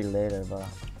I'll play later, but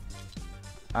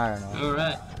I don't know.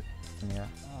 Alright. Yeah.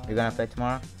 You gonna play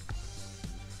tomorrow?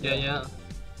 Yeah, yeah.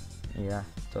 Yeah.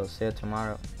 So see you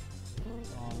tomorrow.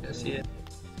 Yeah, see it.